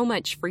provide so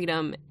much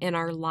freedom in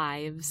our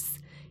lives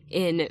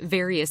in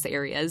various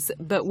areas.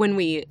 But when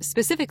we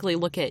specifically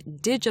look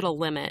at digital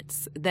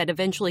limits that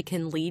eventually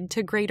can lead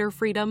to greater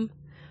freedom,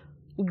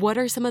 what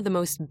are some of the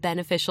most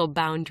beneficial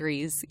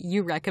boundaries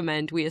you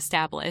recommend we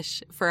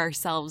establish for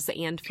ourselves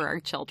and for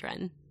our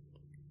children?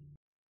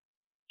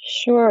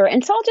 Sure.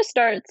 And so I'll just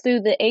start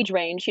through the age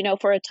range.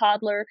 For a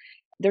toddler,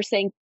 they're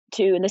saying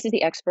and this is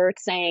the expert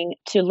saying,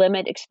 to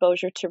limit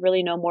exposure to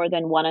really no more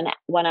than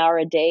 1 hour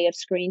a day of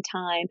screen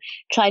time.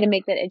 Try to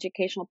make that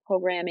educational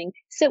programming.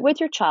 Sit with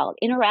your child,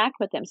 interact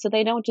with them so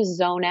they don't just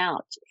zone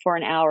out for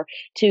an hour.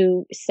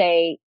 To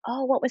say,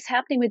 oh, what was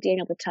happening with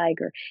Daniel the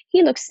tiger?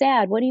 He looks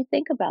sad. What do you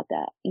think about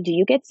that? Do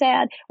you get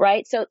sad?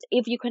 Right? So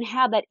if you can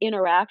have that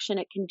interaction,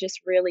 it can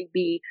just really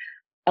be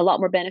a lot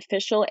more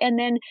beneficial. And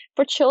then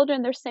for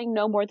children, they're saying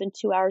no more than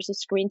 2 hours of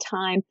screen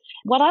time.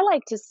 What I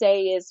like to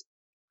say is,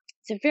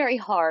 it's very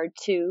hard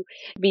to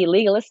be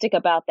legalistic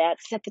about that,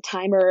 set the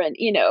timer and,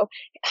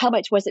 how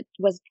much was it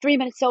 3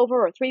 minutes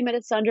over or 3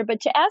 minutes under?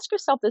 But to ask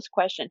yourself this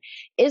question,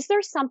 is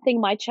there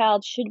something my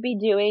child should be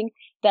doing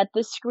that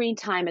this screen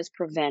time is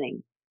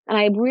preventing? And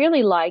I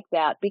really like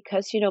that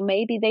because,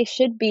 maybe they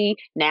should be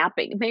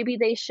napping. Maybe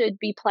they should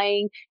be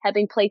playing,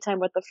 having playtime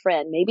with a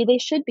friend. Maybe they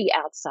should be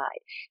outside.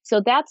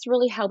 So that's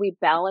really how we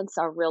balance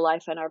our real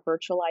life and our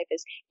virtual life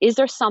is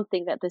there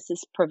something that this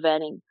is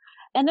preventing?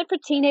 And then for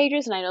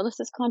teenagers, and I know this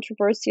is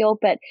controversial,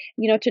 but,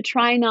 to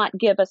try not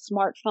give a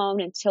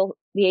smartphone until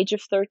the age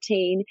of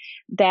 13,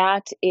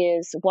 that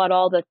is what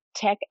all the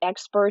tech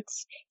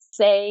experts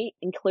say,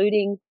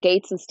 including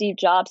Gates and Steve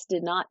Jobs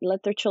did not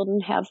let their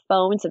children have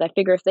phones. And I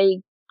figure if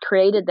they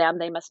created them,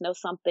 they must know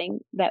something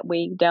that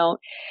we don't.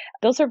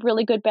 Those are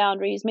really good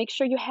boundaries. Make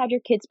sure you have your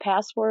kids'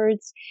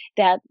 passwords,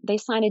 that they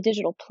sign a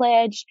digital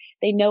pledge.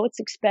 They know what's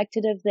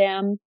expected of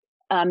them.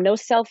 No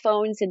cell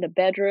phones in the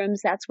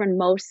bedrooms. That's when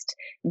most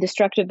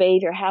destructive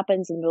behavior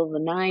happens in the middle of the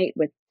night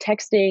with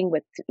texting,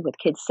 with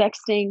kids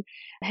sexting.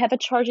 Have a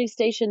charging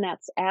station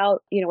that's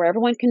out, where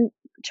everyone can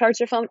charge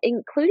their phone,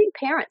 including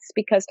parents,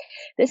 because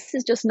this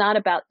is just not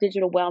about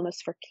digital wellness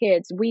for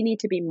kids. We need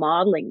to be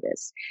modeling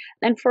this.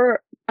 And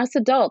for us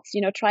adults,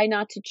 try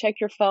not to check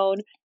your phone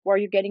while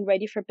you're getting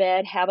ready for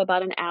bed. Have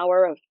about an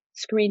hour of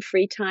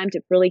screen-free time to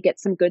really get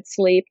some good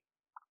sleep.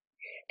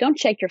 Don't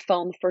check your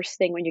phone the first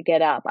thing when you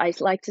get up. I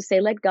like to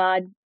say, let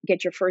God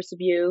get your first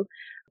view,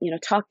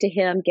 talk to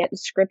him, get in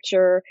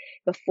scripture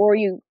before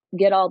you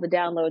get all the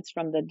downloads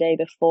from the day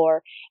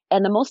before.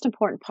 And the most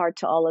important part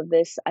to all of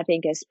this, I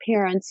think, as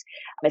parents,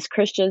 as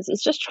Christians,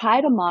 is just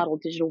try to model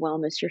digital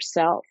wellness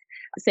yourself.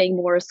 Saying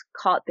more is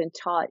caught than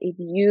taught. If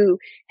you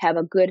have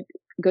a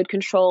good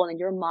control and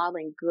you're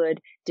modeling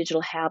good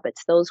digital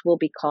habits, those will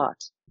be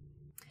caught.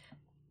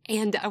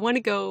 And I want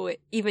to go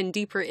even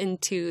deeper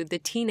into the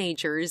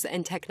teenagers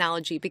and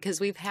technology, because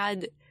we've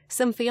had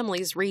some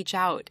families reach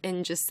out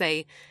and just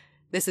say,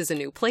 this is a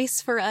new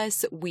place for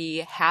us.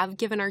 We have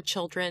given our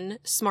children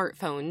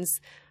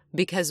smartphones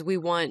because we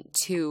want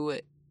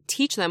to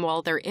teach them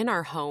while they're in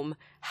our home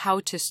how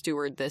to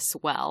steward this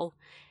well.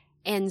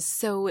 And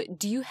so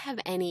do you have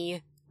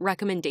any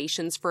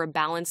recommendations for a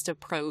balanced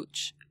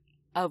approach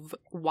of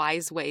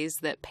wise ways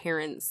that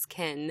parents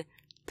can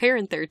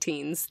parent their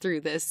teens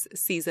through this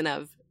season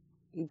of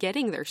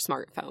getting their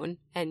smartphone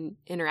and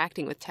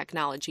interacting with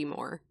technology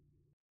more?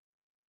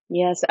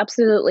 Yes,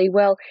 absolutely.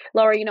 Well,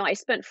 Laura, I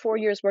spent 4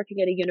 years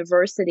working at a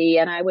university,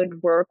 and I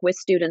would work with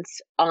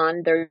students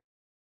on their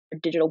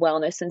digital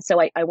wellness. And so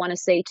I want to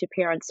say to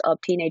parents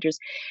of teenagers,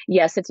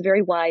 yes, it's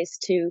very wise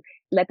to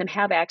let them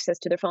have access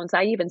to their phones.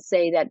 I even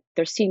say that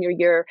their senior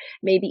year,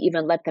 maybe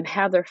even let them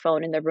have their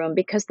phone in their room,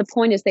 because the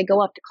point is they go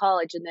off to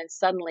college and then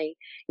suddenly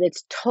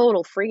it's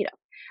total freedom.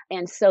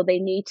 And so they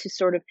need to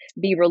sort of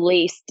be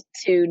released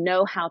to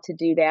know how to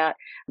do that.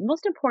 The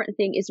most important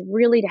thing is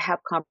really to have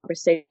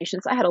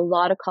conversations. I had a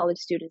lot of college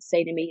students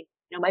say to me,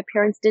 my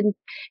parents didn't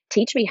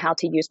teach me how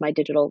to use my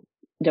digital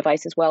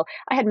device as well.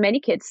 I had many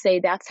kids say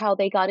that's how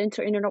they got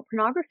into internet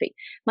pornography.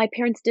 My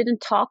parents didn't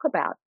talk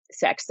about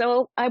sex.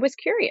 So I was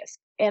curious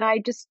and I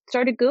just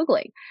started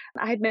Googling.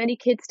 I had many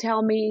kids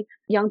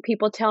young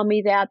people tell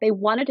me that they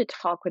wanted to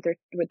talk with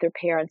their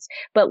parents,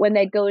 but when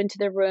they'd go into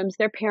their rooms,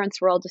 their parents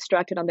were all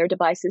distracted on their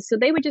devices. So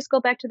they would just go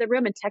back to their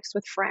room and text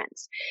with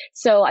friends.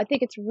 So I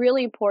think it's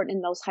really important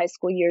in those high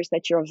school years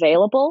that you're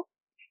available.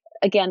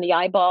 Again, the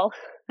eyeball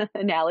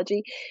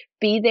analogy,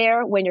 be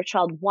there when your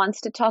child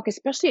wants to talk,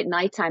 especially at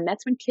nighttime.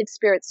 That's when kids'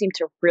 spirits seem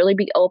to really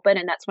be open,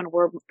 and that's when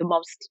we're the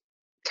most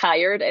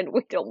tired and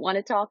we don't want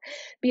to talk.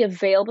 Be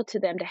available to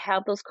them to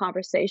have those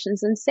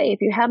conversations and say,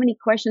 if you have any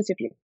questions, if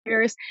you're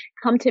curious,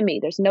 come to me.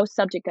 There's no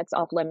subject that's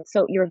off limits.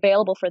 So you're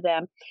available for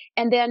them.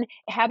 And then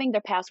having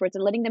their passwords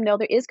and letting them know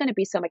there is going to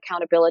be some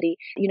accountability.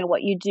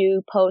 What you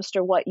do post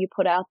or what you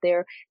put out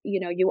there,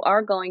 you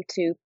are going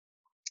to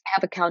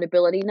have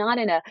accountability, not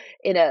in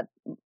a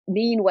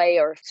mean way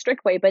or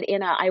strict way, but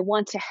I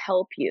want to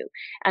help you,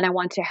 and I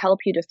want to help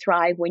you to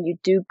thrive when you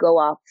do go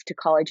off to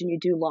college and you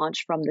do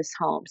launch from this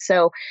home.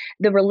 So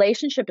the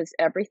relationship is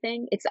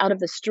everything. It's out of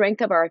the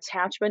strength of our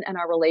attachment and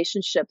our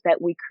relationship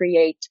that we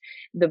create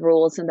the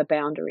rules and the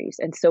boundaries.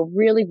 And so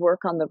really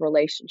work on the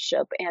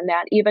relationship, and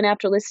that even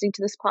after listening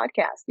to this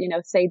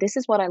podcast, say, this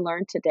is what I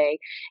learned today,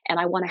 and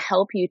I want to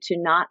help you to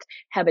not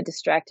have a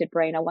distracted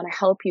brain. I want to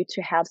help you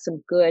to have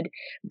some good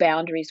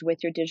boundaries with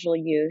your digital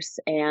use.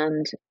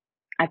 And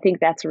I think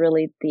that's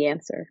really the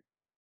answer.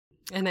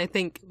 And I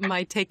think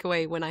my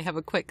takeaway when I have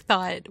a quick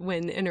thought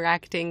when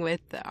interacting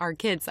with our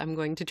kids, I'm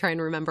going to try and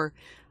remember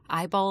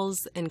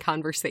eyeballs and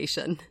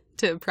conversation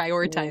to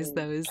prioritize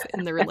those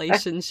in the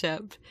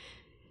relationship.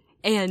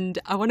 And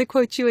I want to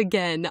quote you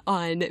again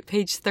on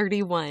page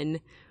 31,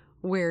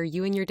 where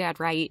you and your dad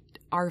write,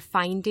 "Our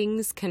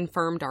findings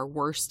confirmed our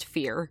worst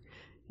fear.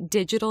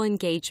 Digital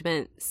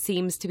engagement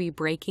seems to be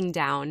breaking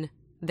down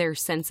their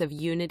sense of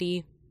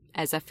unity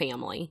as a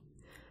family."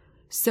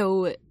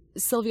 So,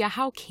 Sylvia,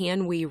 how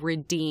can we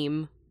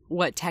redeem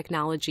what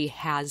technology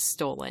has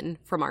stolen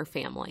from our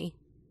family?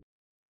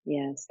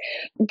 Yes.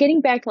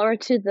 Getting back, Laura,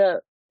 to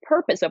the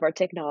purpose of our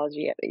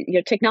technology.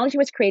 Technology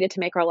was created to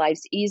make our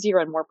lives easier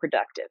and more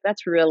productive.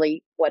 That's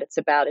really what it's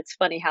about. It's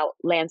funny how it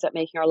lands up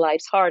making our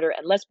lives harder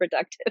and less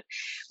productive.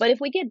 But if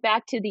we get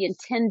back to the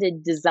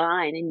intended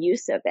design and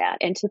use of that,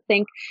 and to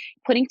think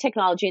putting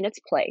technology in its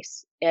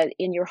place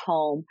in your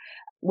home,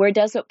 where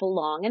does it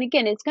belong? And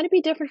again, it's going to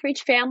be different for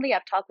each family.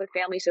 I've talked with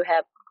families who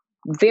have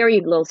very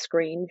little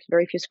screens,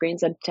 very few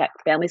screens, and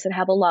families that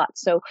have a lot.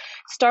 So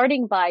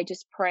starting by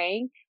just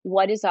praying,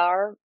 what is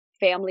our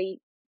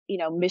family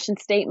mission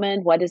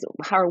statement?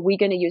 How are we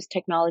going to use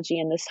technology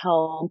in this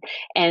home?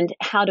 And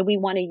how do we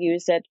want to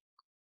use it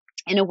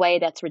in a way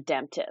that's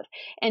redemptive?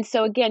 And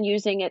so again,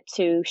 using it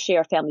to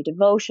share family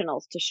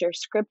devotionals, to share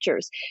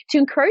scriptures, to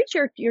encourage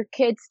your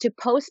kids to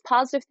post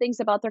positive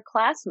things about their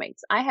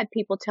classmates. I had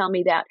people tell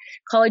me that,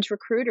 college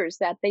recruiters,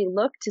 that they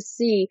look to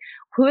see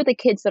who are the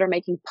kids that are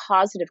making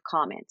positive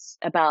comments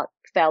about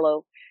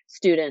fellow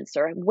students,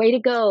 or way to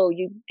go,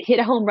 you hit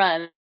a home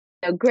run,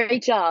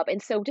 great job. And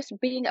so just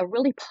being a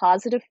really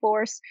positive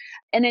force.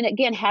 And then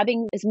again,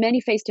 having as many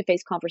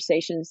face-to-face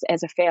conversations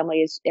as a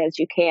family as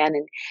you can,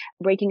 and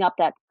breaking up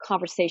that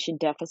conversation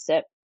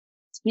deficit.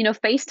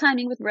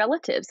 FaceTiming with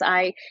relatives.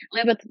 I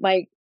live with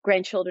my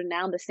grandchildren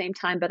now at the same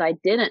time, but I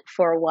didn't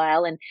for a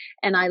while.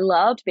 And I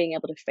loved being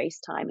able to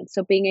FaceTime. And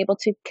so being able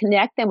to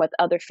connect them with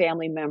other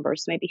family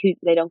members, maybe who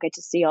they don't get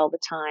to see all the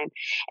time.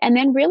 And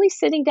then really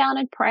sitting down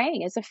and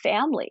praying as a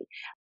family.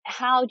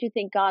 How do you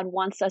think God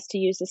wants us to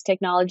use this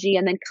technology?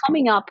 And then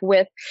coming up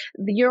with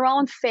your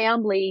own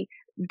family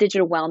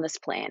digital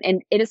wellness plan.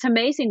 And it is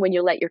amazing when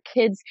you let your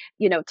kids,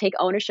 take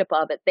ownership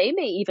of it. They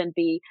may even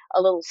be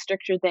a little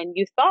stricter than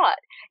you thought,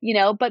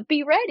 but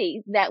be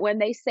ready that when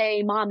they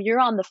say, Mom, you're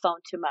on the phone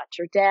too much,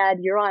 or Dad,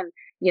 you're on,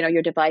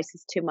 your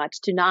devices too much,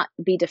 to not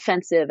be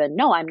defensive and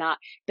no, I'm not,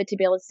 but to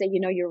be able to say,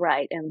 you're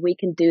right, and we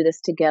can do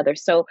this together.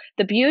 So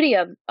the beauty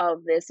of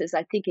this is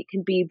I think it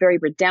can be very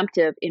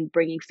redemptive in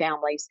bringing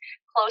families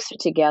closer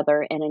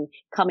together and in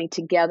coming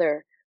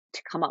together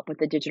to come up with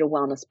a digital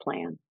wellness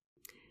plan.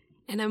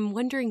 And I'm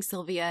wondering,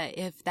 Sylvia,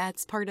 if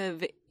that's part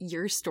of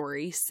your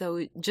story.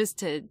 So just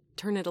to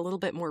turn it a little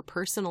bit more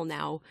personal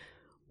now,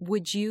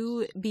 would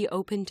you be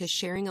open to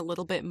sharing a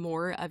little bit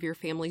more of your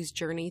family's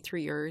journey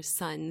through your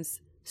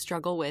son's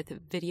struggle with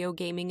video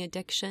gaming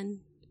addiction?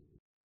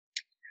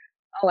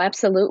 Oh,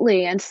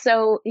 absolutely. And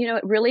so,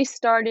 it really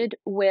started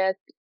with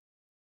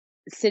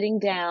sitting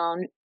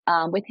down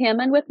with him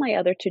and with my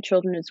other two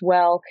children as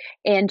well,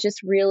 and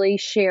just really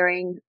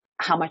sharing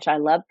how much I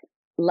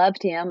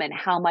loved him, and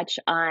how much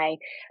I,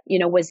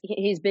 was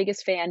his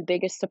biggest fan,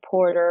 biggest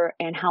supporter,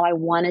 and how I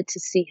wanted to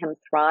see him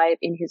thrive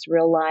in his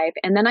real life.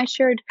 And then I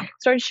started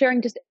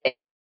sharing just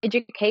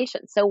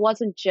education. So it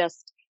wasn't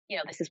just,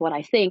 this is what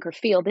I think or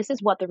feel. This is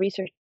what the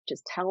research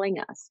is telling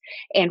us,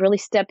 and really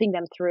stepping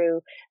them through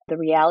the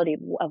reality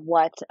of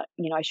what,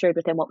 I shared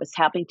with them what was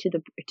happening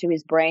to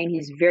his brain.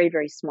 He's very,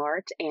 very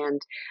smart.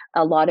 And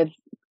a lot of,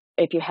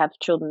 if you have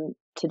children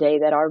today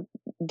that are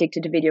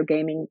addicted to video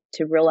gaming,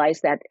 to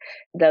realize that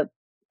the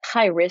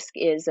high risk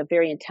is a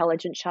very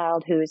intelligent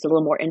child who is a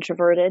little more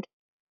introverted.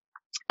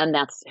 And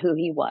that's who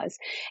he was.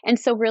 And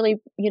so really,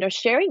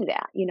 sharing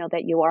that,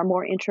 that you are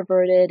more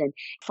introverted, and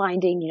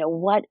finding,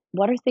 what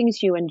are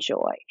things you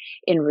enjoy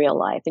in real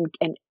life,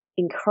 and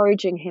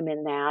encouraging him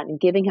in that, and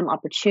giving him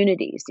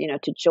opportunities,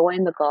 to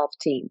join the golf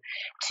team,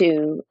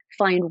 to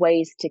find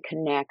ways to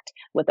connect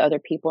with other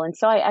people. And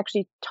so I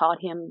actually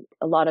taught him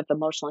a lot of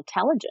emotional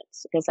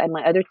intelligence, because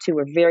my other two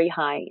were very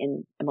high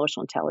in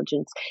emotional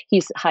intelligence.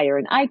 He's higher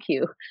in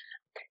IQ.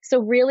 So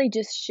really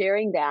just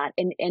sharing that,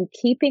 and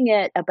keeping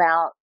it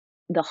about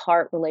the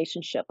heart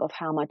relationship of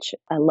how much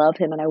I love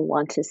him and I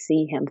want to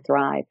see him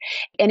thrive.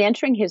 And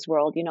entering his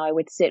world, I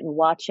would sit and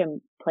watch him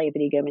play a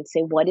video game and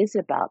say, what is it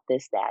about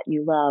this that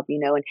you love,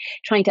 and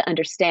trying to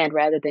understand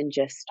rather than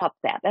just stop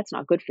that. That's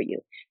not good for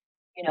you.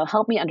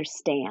 Help me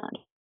understand.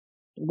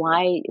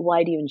 Why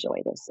do you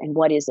enjoy this? And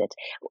what is it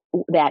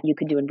that you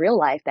could do in real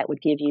life that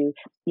would give you,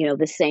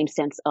 the same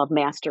sense of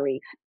mastery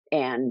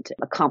and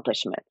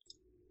accomplishment?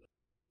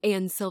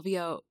 And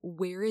Sylvia,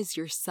 where is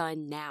your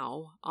son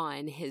now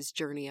on his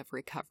journey of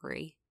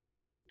recovery?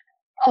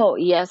 Oh,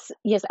 yes,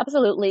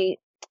 absolutely.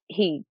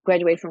 He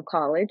graduated from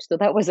college, so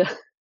that was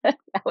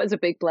that was a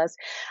big plus.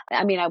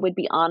 I mean, I would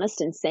be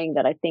honest in saying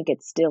that I think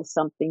it's still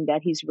something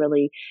that he's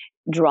really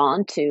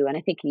drawn to. And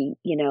I think he,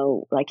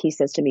 like he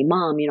says to me,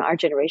 Mom, our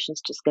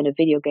generation's just going to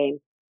video game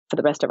for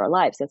the rest of our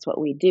lives. That's what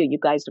we do. You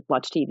guys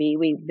watch TV,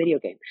 we video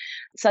game.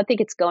 So I think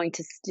it's going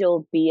to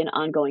still be an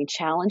ongoing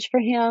challenge for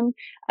him.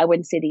 I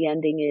wouldn't say the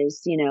ending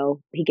is,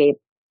 he gave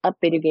up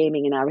video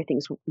gaming and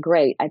everything's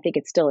great. I think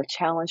it's still a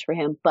challenge for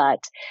him,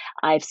 but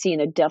I've seen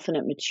a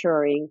definite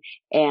maturing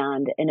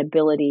and an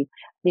ability,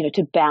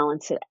 to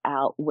balance it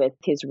out with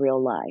his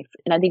real life.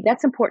 And I think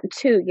that's important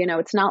too.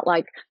 It's not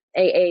like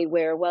AA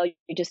where, well,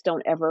 you just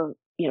don't ever,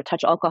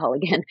 touch alcohol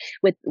again.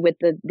 With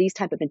these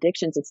type of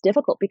addictions, it's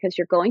difficult because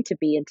you're going to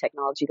be in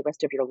technology the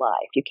rest of your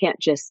life. You can't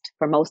just,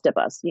 for most of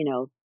us,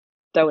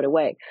 throw it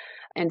away.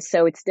 And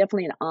so it's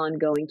definitely an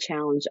ongoing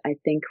challenge, I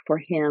think, for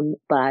him.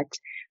 But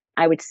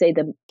I would say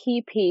the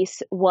key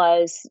piece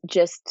was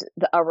just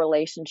our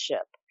relationship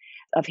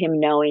of him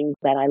knowing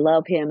that I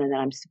love him and that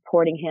I'm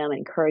supporting him and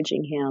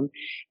encouraging him,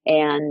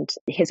 and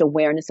his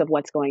awareness of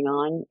what's going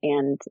on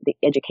and the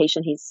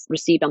education he's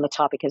received on the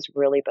topic has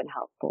really been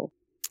helpful.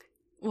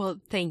 Well,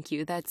 thank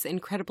you. That's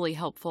incredibly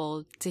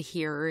helpful to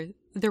hear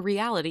the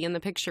reality and the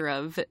picture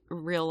of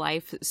real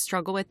life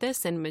struggle with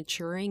this and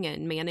maturing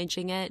and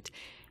managing it.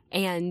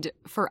 And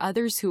for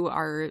others who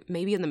are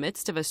maybe in the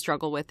midst of a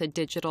struggle with a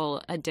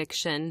digital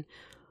addiction,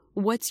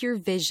 what's your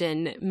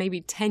vision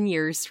maybe 10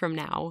 years from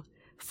now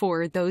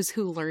for those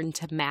who learn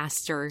to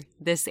master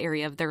this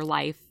area of their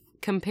life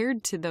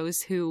compared to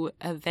those who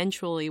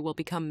eventually will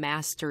become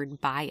mastered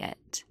by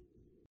it?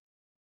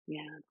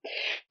 Yeah.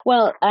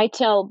 Well, I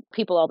tell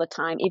people all the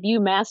time, if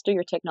you master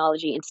your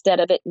technology instead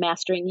of it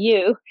mastering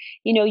you,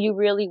 you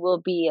really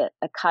will be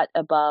a cut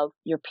above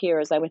your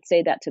peers. I would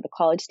say that to the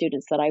college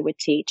students that I would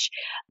teach.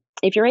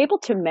 If you're able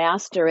to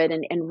master it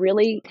and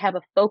really have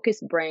a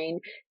focused brain,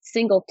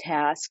 single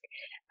task,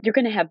 you're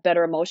going to have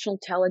better emotional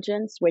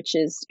intelligence, which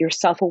is your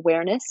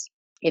self-awareness.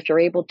 If you're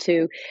able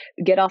to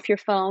get off your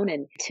phone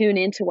and tune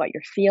into what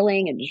you're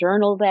feeling and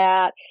journal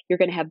that, you're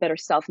going to have better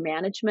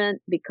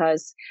self-management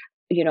because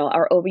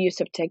our overuse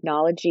of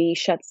technology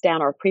shuts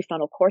down our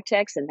prefrontal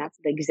cortex, and that's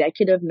the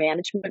executive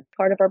management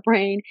part of our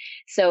brain.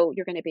 So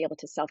you're going to be able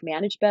to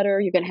self-manage better.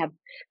 You're going to have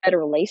better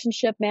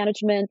relationship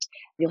management.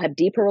 You'll have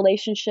deeper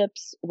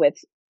relationships with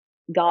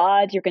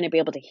God. You're going to be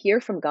able to hear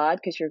from God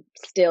because you're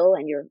still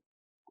and you're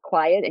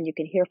quiet and you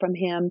can hear from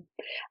him.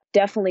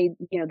 Definitely,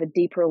 the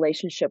deeper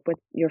relationship with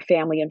your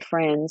family and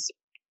friends.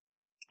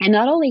 And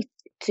not only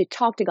to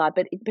talk to God,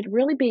 but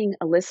really being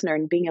a listener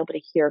and being able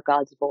to hear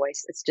God's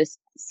voice. It's just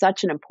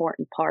such an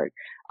important part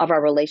of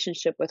our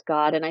relationship with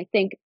God. And I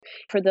think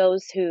for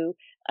those who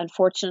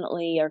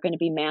unfortunately are going to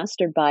be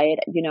mastered by it,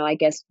 I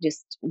guess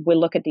just we'll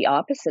look at the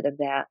opposite of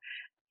that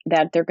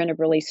they're going to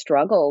really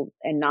struggle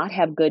and not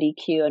have good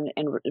EQ.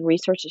 And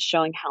research is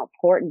showing how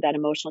important that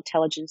emotional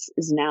intelligence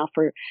is now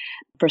for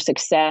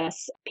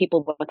success.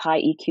 People with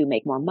high EQ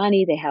make more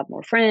money. They have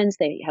more friends.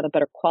 They have a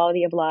better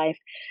quality of life.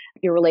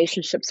 Your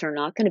relationships are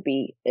not going to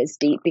be as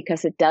deep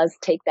because it does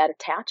take that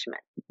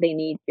attachment. They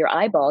need your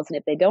eyeballs. And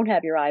if they don't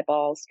have your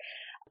eyeballs,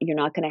 you're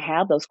not going to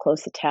have those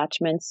close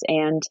attachments.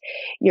 And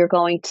you're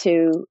going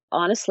to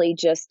honestly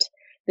just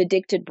the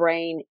addicted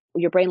brain,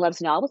 your brain loves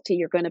novelty.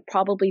 You're going to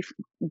probably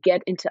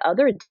get into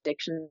other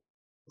addictions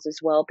as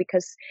well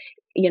because,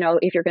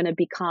 if you're going to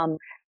become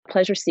a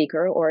pleasure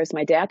seeker, or as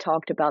my dad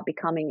talked about,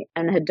 becoming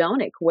an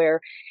hedonic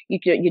where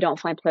you don't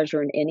find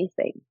pleasure in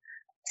anything.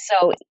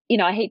 So,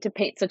 I hate to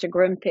paint such a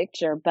grim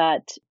picture,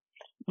 but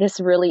this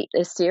really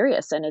is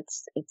serious and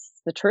it's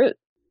the truth.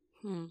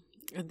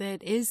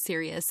 That is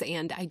serious.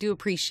 And I do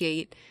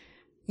appreciate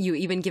you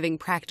even giving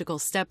practical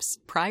steps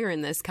prior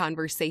in this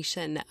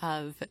conversation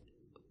of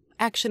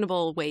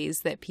actionable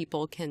ways that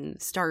people can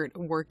start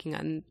working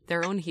on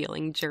their own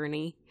healing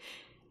journey.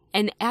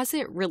 And as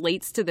it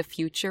relates to the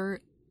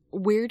future,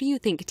 where do you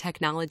think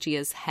technology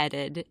is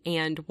headed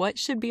and what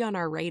should be on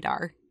our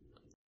radar?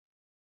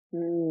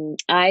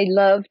 I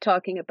love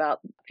talking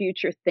about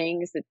future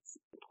things. It's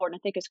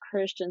important, I think, as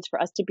Christians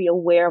for us to be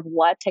aware of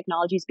what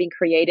technology is being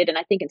created. And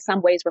I think in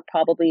some ways we're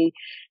probably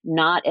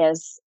not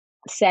as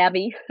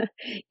savvy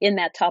in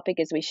that topic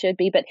as we should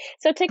be. But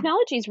so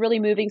technology is really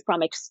moving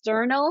from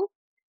external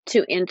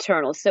to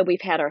internal. So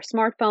we've had our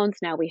smartphones,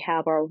 now we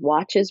have our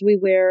watches we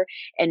wear,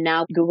 and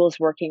now Google's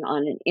working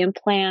on an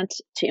implant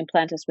to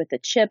implant us with a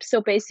chip. So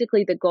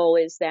basically the goal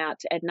is that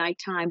at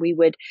nighttime we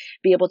would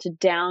be able to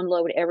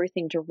download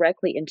everything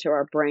directly into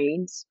our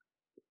brains.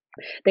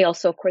 They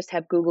also, of course,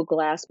 have Google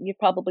Glass, you've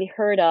probably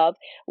heard of,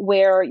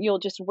 where you'll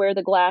just wear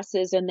the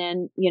glasses and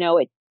then,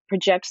 it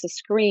projects a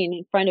screen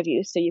in front of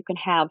you so you can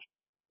have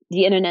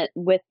the internet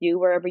with you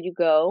wherever you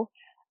go.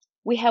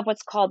 We have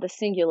what's called the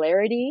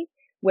singularity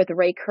with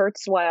Ray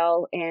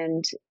Kurzweil,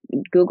 and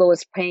Google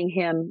is paying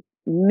him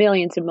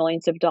millions and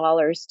millions of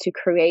dollars to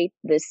create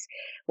this,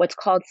 what's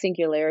called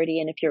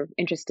singularity. And if you're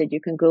interested, you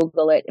can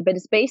Google it. But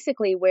it's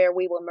basically where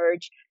we will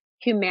merge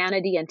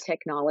humanity and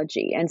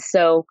technology. And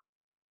so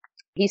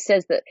he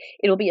says that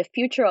it'll be a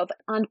future of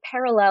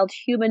unparalleled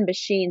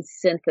human-machine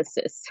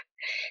synthesis.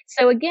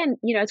 So again,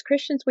 as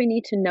Christians, we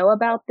need to know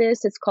about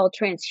this. It's called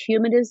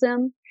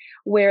transhumanism,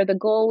 where the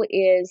goal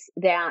is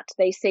that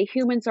they say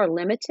humans are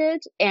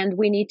limited and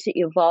we need to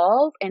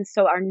evolve. And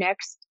so our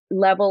next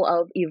level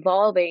of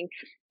evolving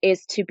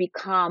is to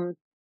become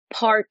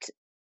part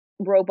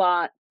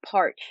robot,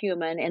 part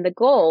human. And the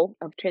goal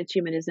of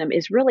transhumanism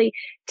is really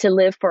to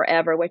live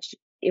forever, which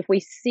if we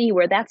see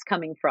where that's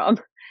coming from,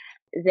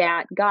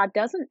 that God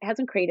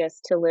hasn't created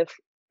us to live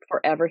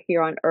forever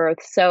here on earth.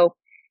 So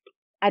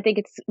I think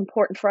it's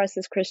important for us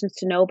as Christians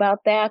to know about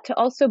that, to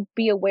also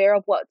be aware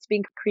of what's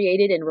being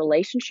created in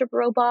relationship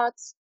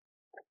robots.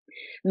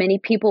 Many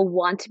people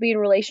want to be in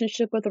a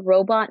relationship with a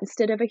robot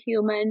instead of a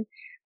human.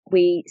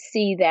 We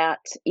see that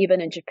even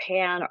in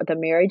Japan, the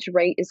marriage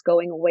rate is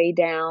going way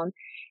down.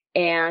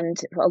 And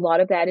a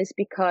lot of that is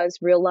because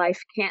real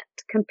life can't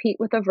compete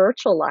with a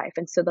virtual life.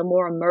 And so the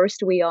more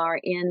immersed we are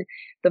in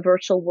the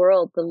virtual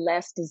world, the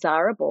less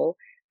desirable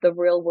the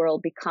real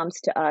world becomes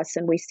to us.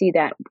 And we see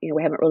that,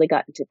 we haven't really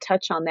gotten to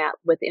touch on that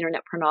with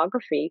internet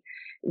pornography,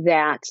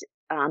 that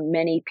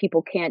many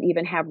people can't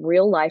even have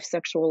real life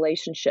sexual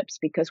relationships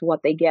because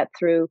what they get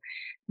through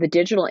the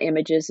digital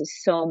images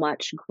is so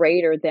much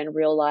greater than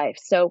real life.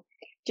 So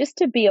just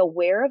to be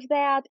aware of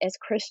that as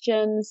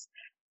Christians,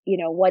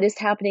 what is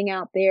happening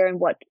out there and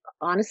what,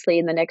 honestly,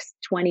 in the next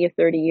 20 or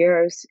 30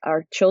 years,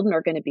 our children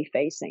are going to be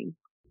facing.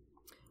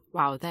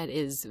 Wow, that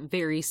is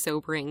very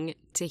sobering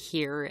to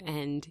hear.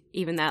 And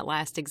even that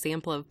last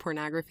example of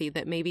pornography,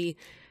 that maybe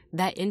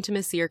that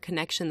intimacy or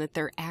connection that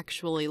they're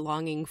actually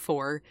longing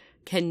for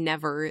can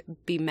never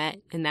be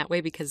met in that way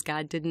because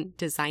God didn't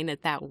design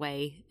it that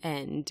way.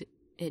 And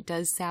it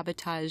does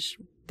sabotage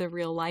the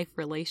real life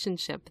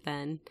relationship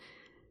then.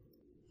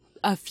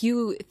 A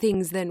few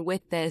things then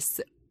with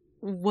this.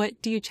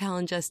 What do you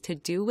challenge us to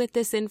do with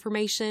this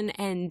information,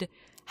 and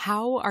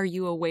how are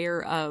you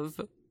aware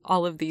of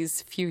all of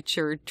these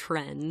future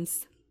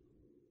trends?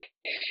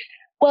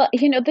 Well,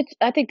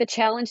 I think the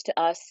challenge to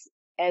us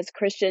as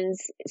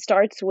Christians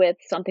starts with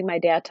something my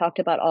dad talked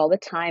about all the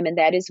time, and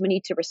that is we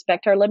need to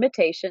respect our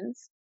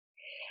limitations.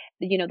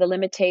 The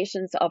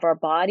limitations of our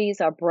bodies,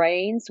 our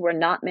brains. We're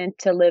not meant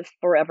to live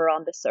forever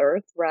on this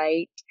earth,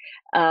 right?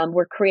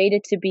 We're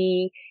created to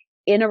be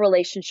in a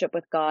relationship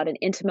with God, an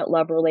intimate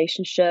love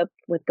relationship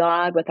with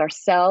God, with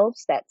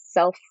ourselves, that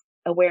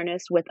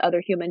self-awareness with other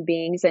human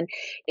beings. And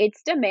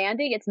it's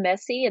demanding, it's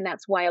messy, and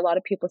that's why a lot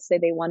of people say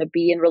they want to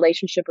be in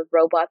relationship with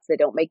robots. They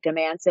don't make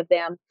demands of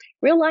them.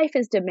 Real life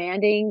is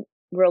demanding.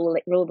 Real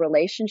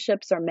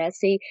relationships are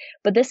messy,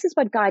 but this is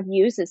what God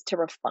uses to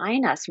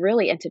refine us,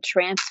 really, and to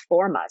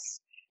transform us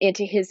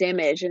into His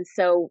image. And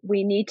so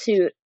we need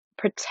to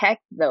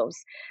protect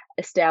those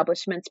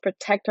establishments,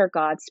 protect our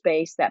God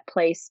space, that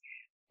place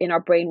in our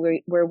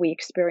brain where we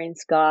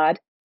experience God.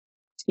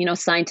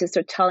 Scientists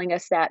are telling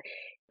us that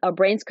our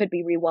brains could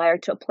be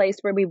rewired to a place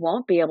where we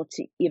won't be able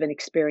to even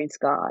experience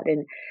God.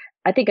 And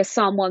I think of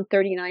Psalm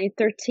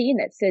 139:13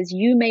 that says,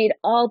 "You made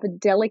all the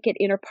delicate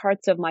inner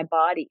parts of my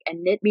body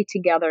and knit me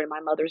together in my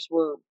mother's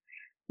womb.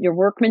 Your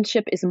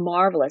workmanship is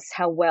marvelous.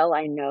 How well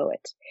I know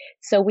it."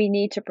 So we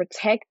need to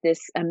protect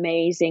this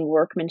amazing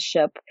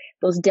workmanship,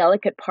 those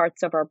delicate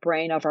parts of our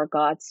brain, of our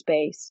God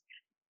space,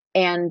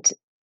 and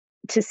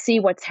to see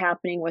what's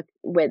happening with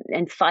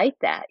and fight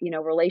that,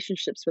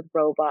 relationships with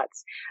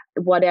robots,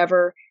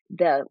 whatever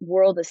the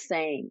world is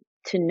saying,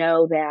 to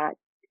know that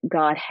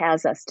God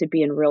has us to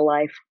be in real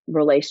life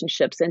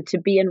relationships and to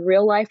be in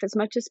real life as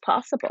much as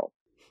possible.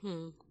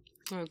 I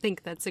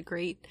think that's a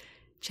great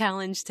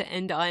challenge to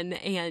end on.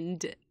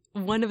 And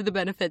one of the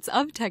benefits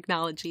of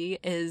technology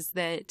is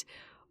that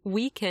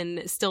we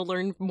can still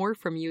learn more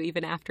from you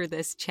even after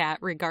this chat,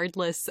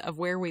 regardless of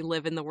where we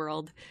live in the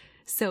world.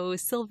 So,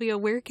 Sylvia,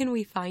 where can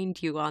we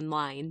find you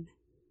online?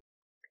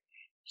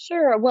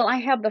 Sure. Well, I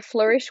have the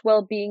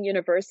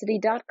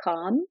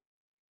flourishwellbeinguniversity.com,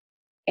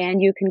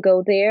 and you can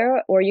go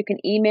there, or you can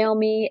email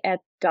me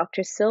at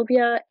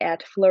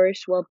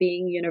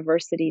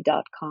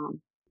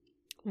drsylvia@flourishwellbeinguniversity.com.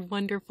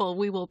 Wonderful.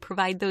 We will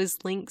provide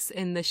those links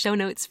in the show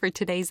notes for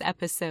today's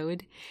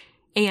episode.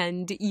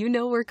 And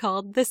we're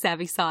called the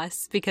Savvy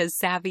Sauce because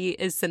savvy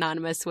is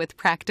synonymous with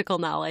practical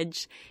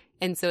knowledge.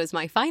 And so as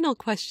my final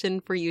question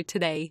for you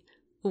today,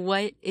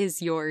 what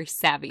is your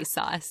savvy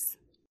sauce?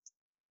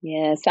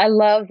 Yes, I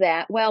love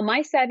that. Well,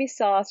 my savvy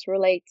sauce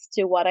relates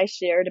to what I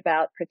shared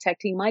about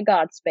protecting my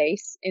God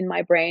space in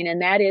my brain.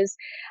 And that is,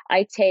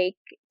 I take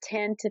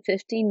 10 to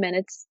 15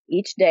 minutes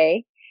each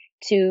day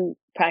to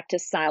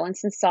practice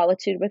silence and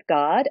solitude with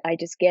God. I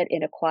just get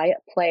in a quiet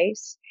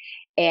place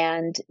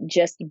and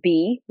just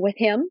be with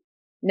Him.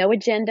 No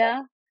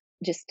agenda,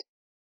 just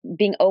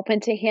being open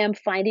to Him,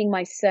 finding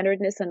my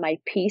centeredness and my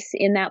peace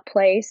in that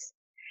place.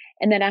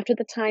 And then after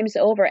the time's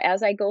over,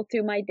 as I go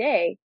through my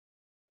day,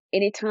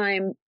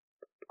 anytime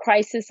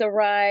crisis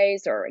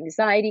arise or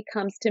anxiety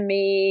comes to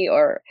me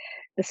or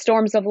the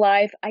storms of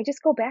life, I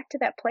just go back to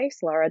that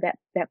place, Laura, that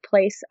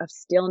place of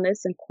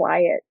stillness and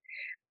quiet.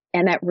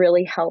 And that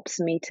really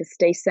helps me to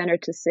stay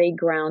centered, to stay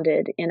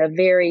grounded in a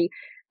very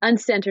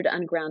uncentered,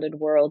 ungrounded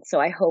world. So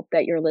I hope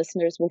that your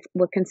listeners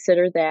will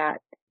consider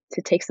that,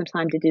 to take some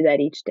time to do that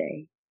each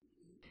day.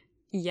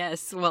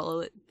 Yes,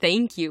 well,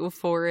 thank you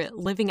for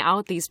living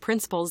out these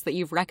principles that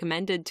you've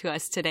recommended to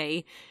us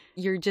today.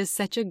 You're just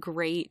such a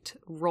great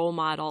role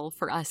model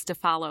for us to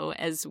follow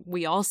as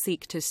we all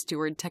seek to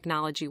steward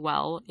technology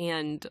well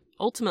and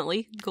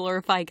ultimately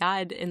glorify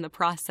God in the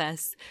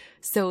process.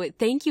 So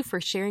thank you for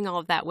sharing all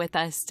of that with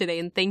us today,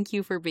 and thank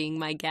you for being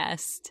my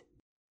guest.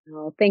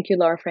 Oh, thank you,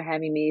 Laura, for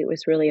having me. It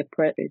was really a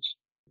privilege.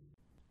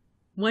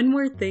 One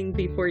more thing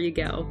before you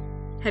go.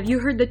 Have you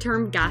heard the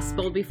term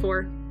gospel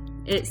before?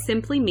 It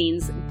simply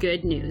means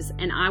good news,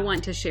 and I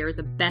want to share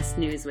the best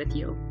news with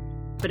you.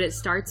 But it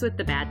starts with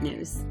the bad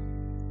news.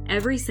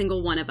 Every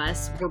single one of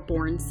us were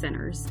born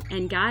sinners,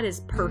 and God is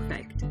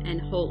perfect and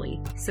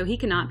holy, so He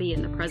cannot be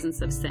in the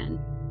presence of sin.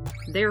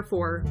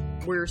 Therefore,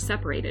 we're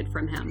separated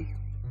from him.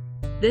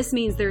 This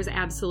means there's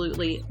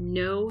absolutely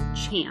no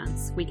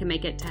chance we can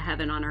make it to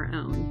heaven on our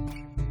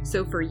own.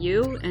 So for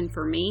you and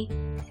for me,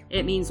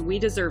 it means we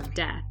deserve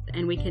death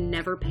and we can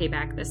never pay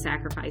back the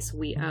sacrifice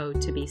we owe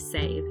to be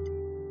saved.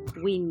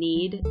 We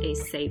need a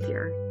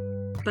Savior.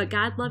 But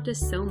God loved us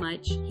so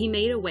much, He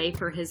made a way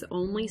for His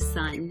only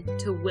Son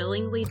to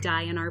willingly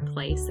die in our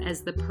place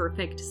as the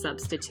perfect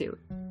substitute.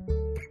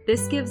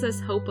 This gives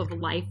us hope of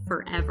life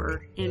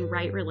forever in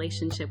right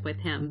relationship with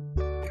Him.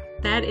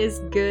 That is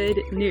good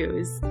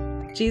news.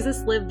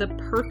 Jesus lived the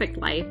perfect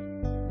life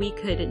we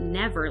could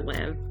never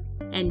live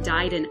and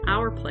died in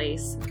our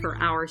place for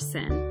our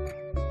sin.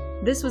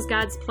 This was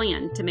God's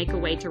plan to make a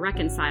way to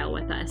reconcile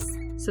with us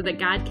so that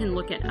God can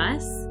look at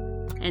us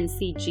and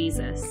see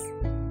Jesus.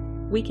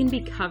 We can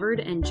be covered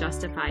and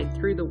justified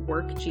through the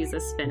work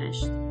Jesus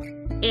finished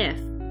if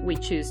we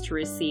choose to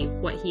receive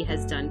what He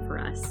has done for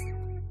us.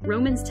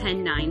 Romans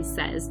 10:9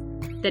 says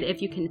that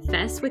if you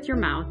confess with your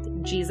mouth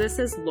Jesus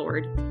is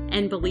Lord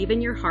and believe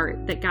in your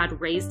heart that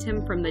God raised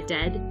Him from the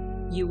dead,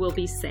 you will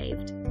be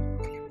saved.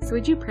 So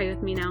would you pray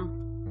with me now?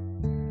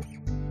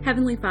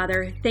 Heavenly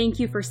Father, thank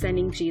you for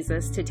sending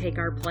Jesus to take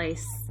our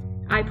place.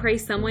 I pray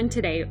someone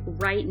today,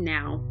 right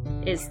now,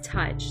 is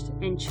touched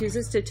and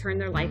chooses to turn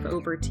their life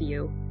over to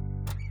you.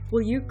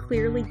 Will you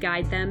clearly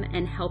guide them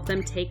and help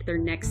them take their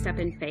next step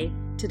in faith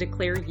to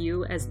declare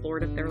you as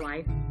Lord of their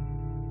life?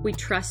 We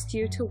trust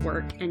you to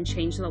work and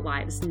change their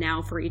lives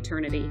now for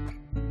eternity.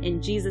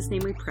 In Jesus'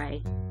 name we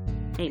pray.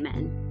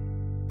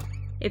 Amen.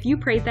 If you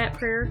prayed that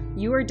prayer,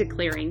 you are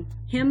declaring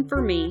Him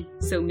for me,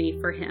 so me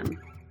for Him.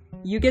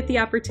 You get the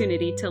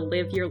opportunity to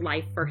live your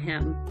life for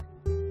Him.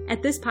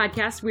 At this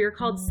podcast, we are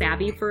called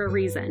Savvy for a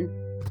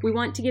reason. We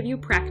want to give you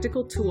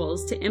practical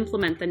tools to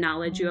implement the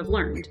knowledge you have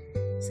learned.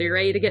 So you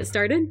ready to get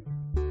started?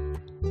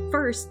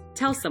 First,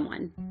 tell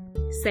someone.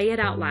 Say it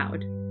out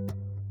loud.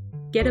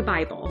 Get a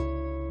Bible.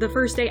 The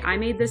first day I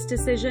made this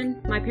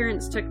decision, my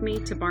parents took me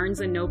to Barnes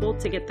 & Noble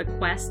to get the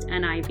Quest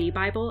NIV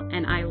Bible,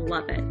 and I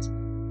love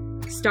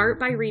it. Start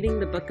by reading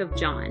the book of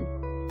John.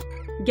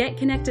 Get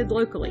connected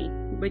locally,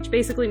 which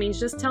basically means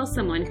just tell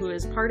someone who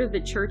is part of the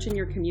church in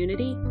your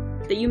community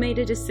that you made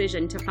a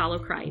decision to follow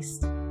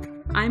Christ.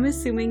 I'm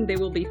assuming they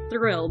will be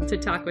thrilled to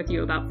talk with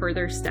you about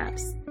further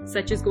steps,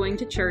 such as going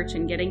to church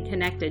and getting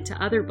connected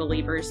to other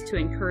believers to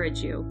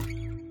encourage you.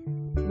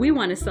 We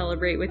want to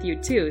celebrate with you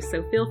too,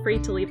 so feel free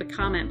to leave a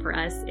comment for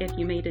us if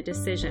you made a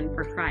decision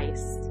for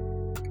Christ.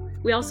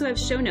 We also have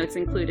show notes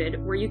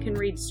included where you can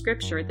read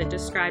scripture that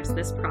describes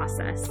this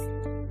process.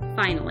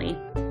 Finally,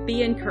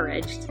 be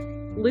encouraged.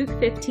 Luke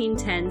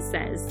 15:10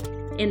 says,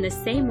 "In the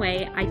same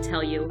way I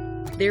tell you,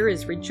 there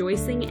is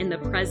rejoicing in the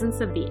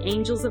presence of the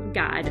angels of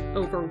God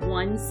over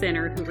one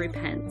sinner who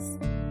repents."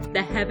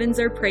 The heavens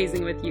are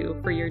praising with you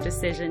for your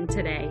decision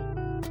today.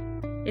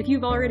 If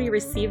you've already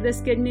received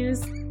this good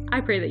news, I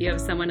pray that you have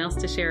someone else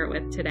to share it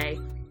with today.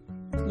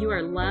 You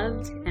are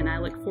loved, and I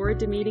look forward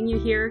to meeting you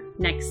here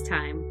next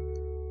time.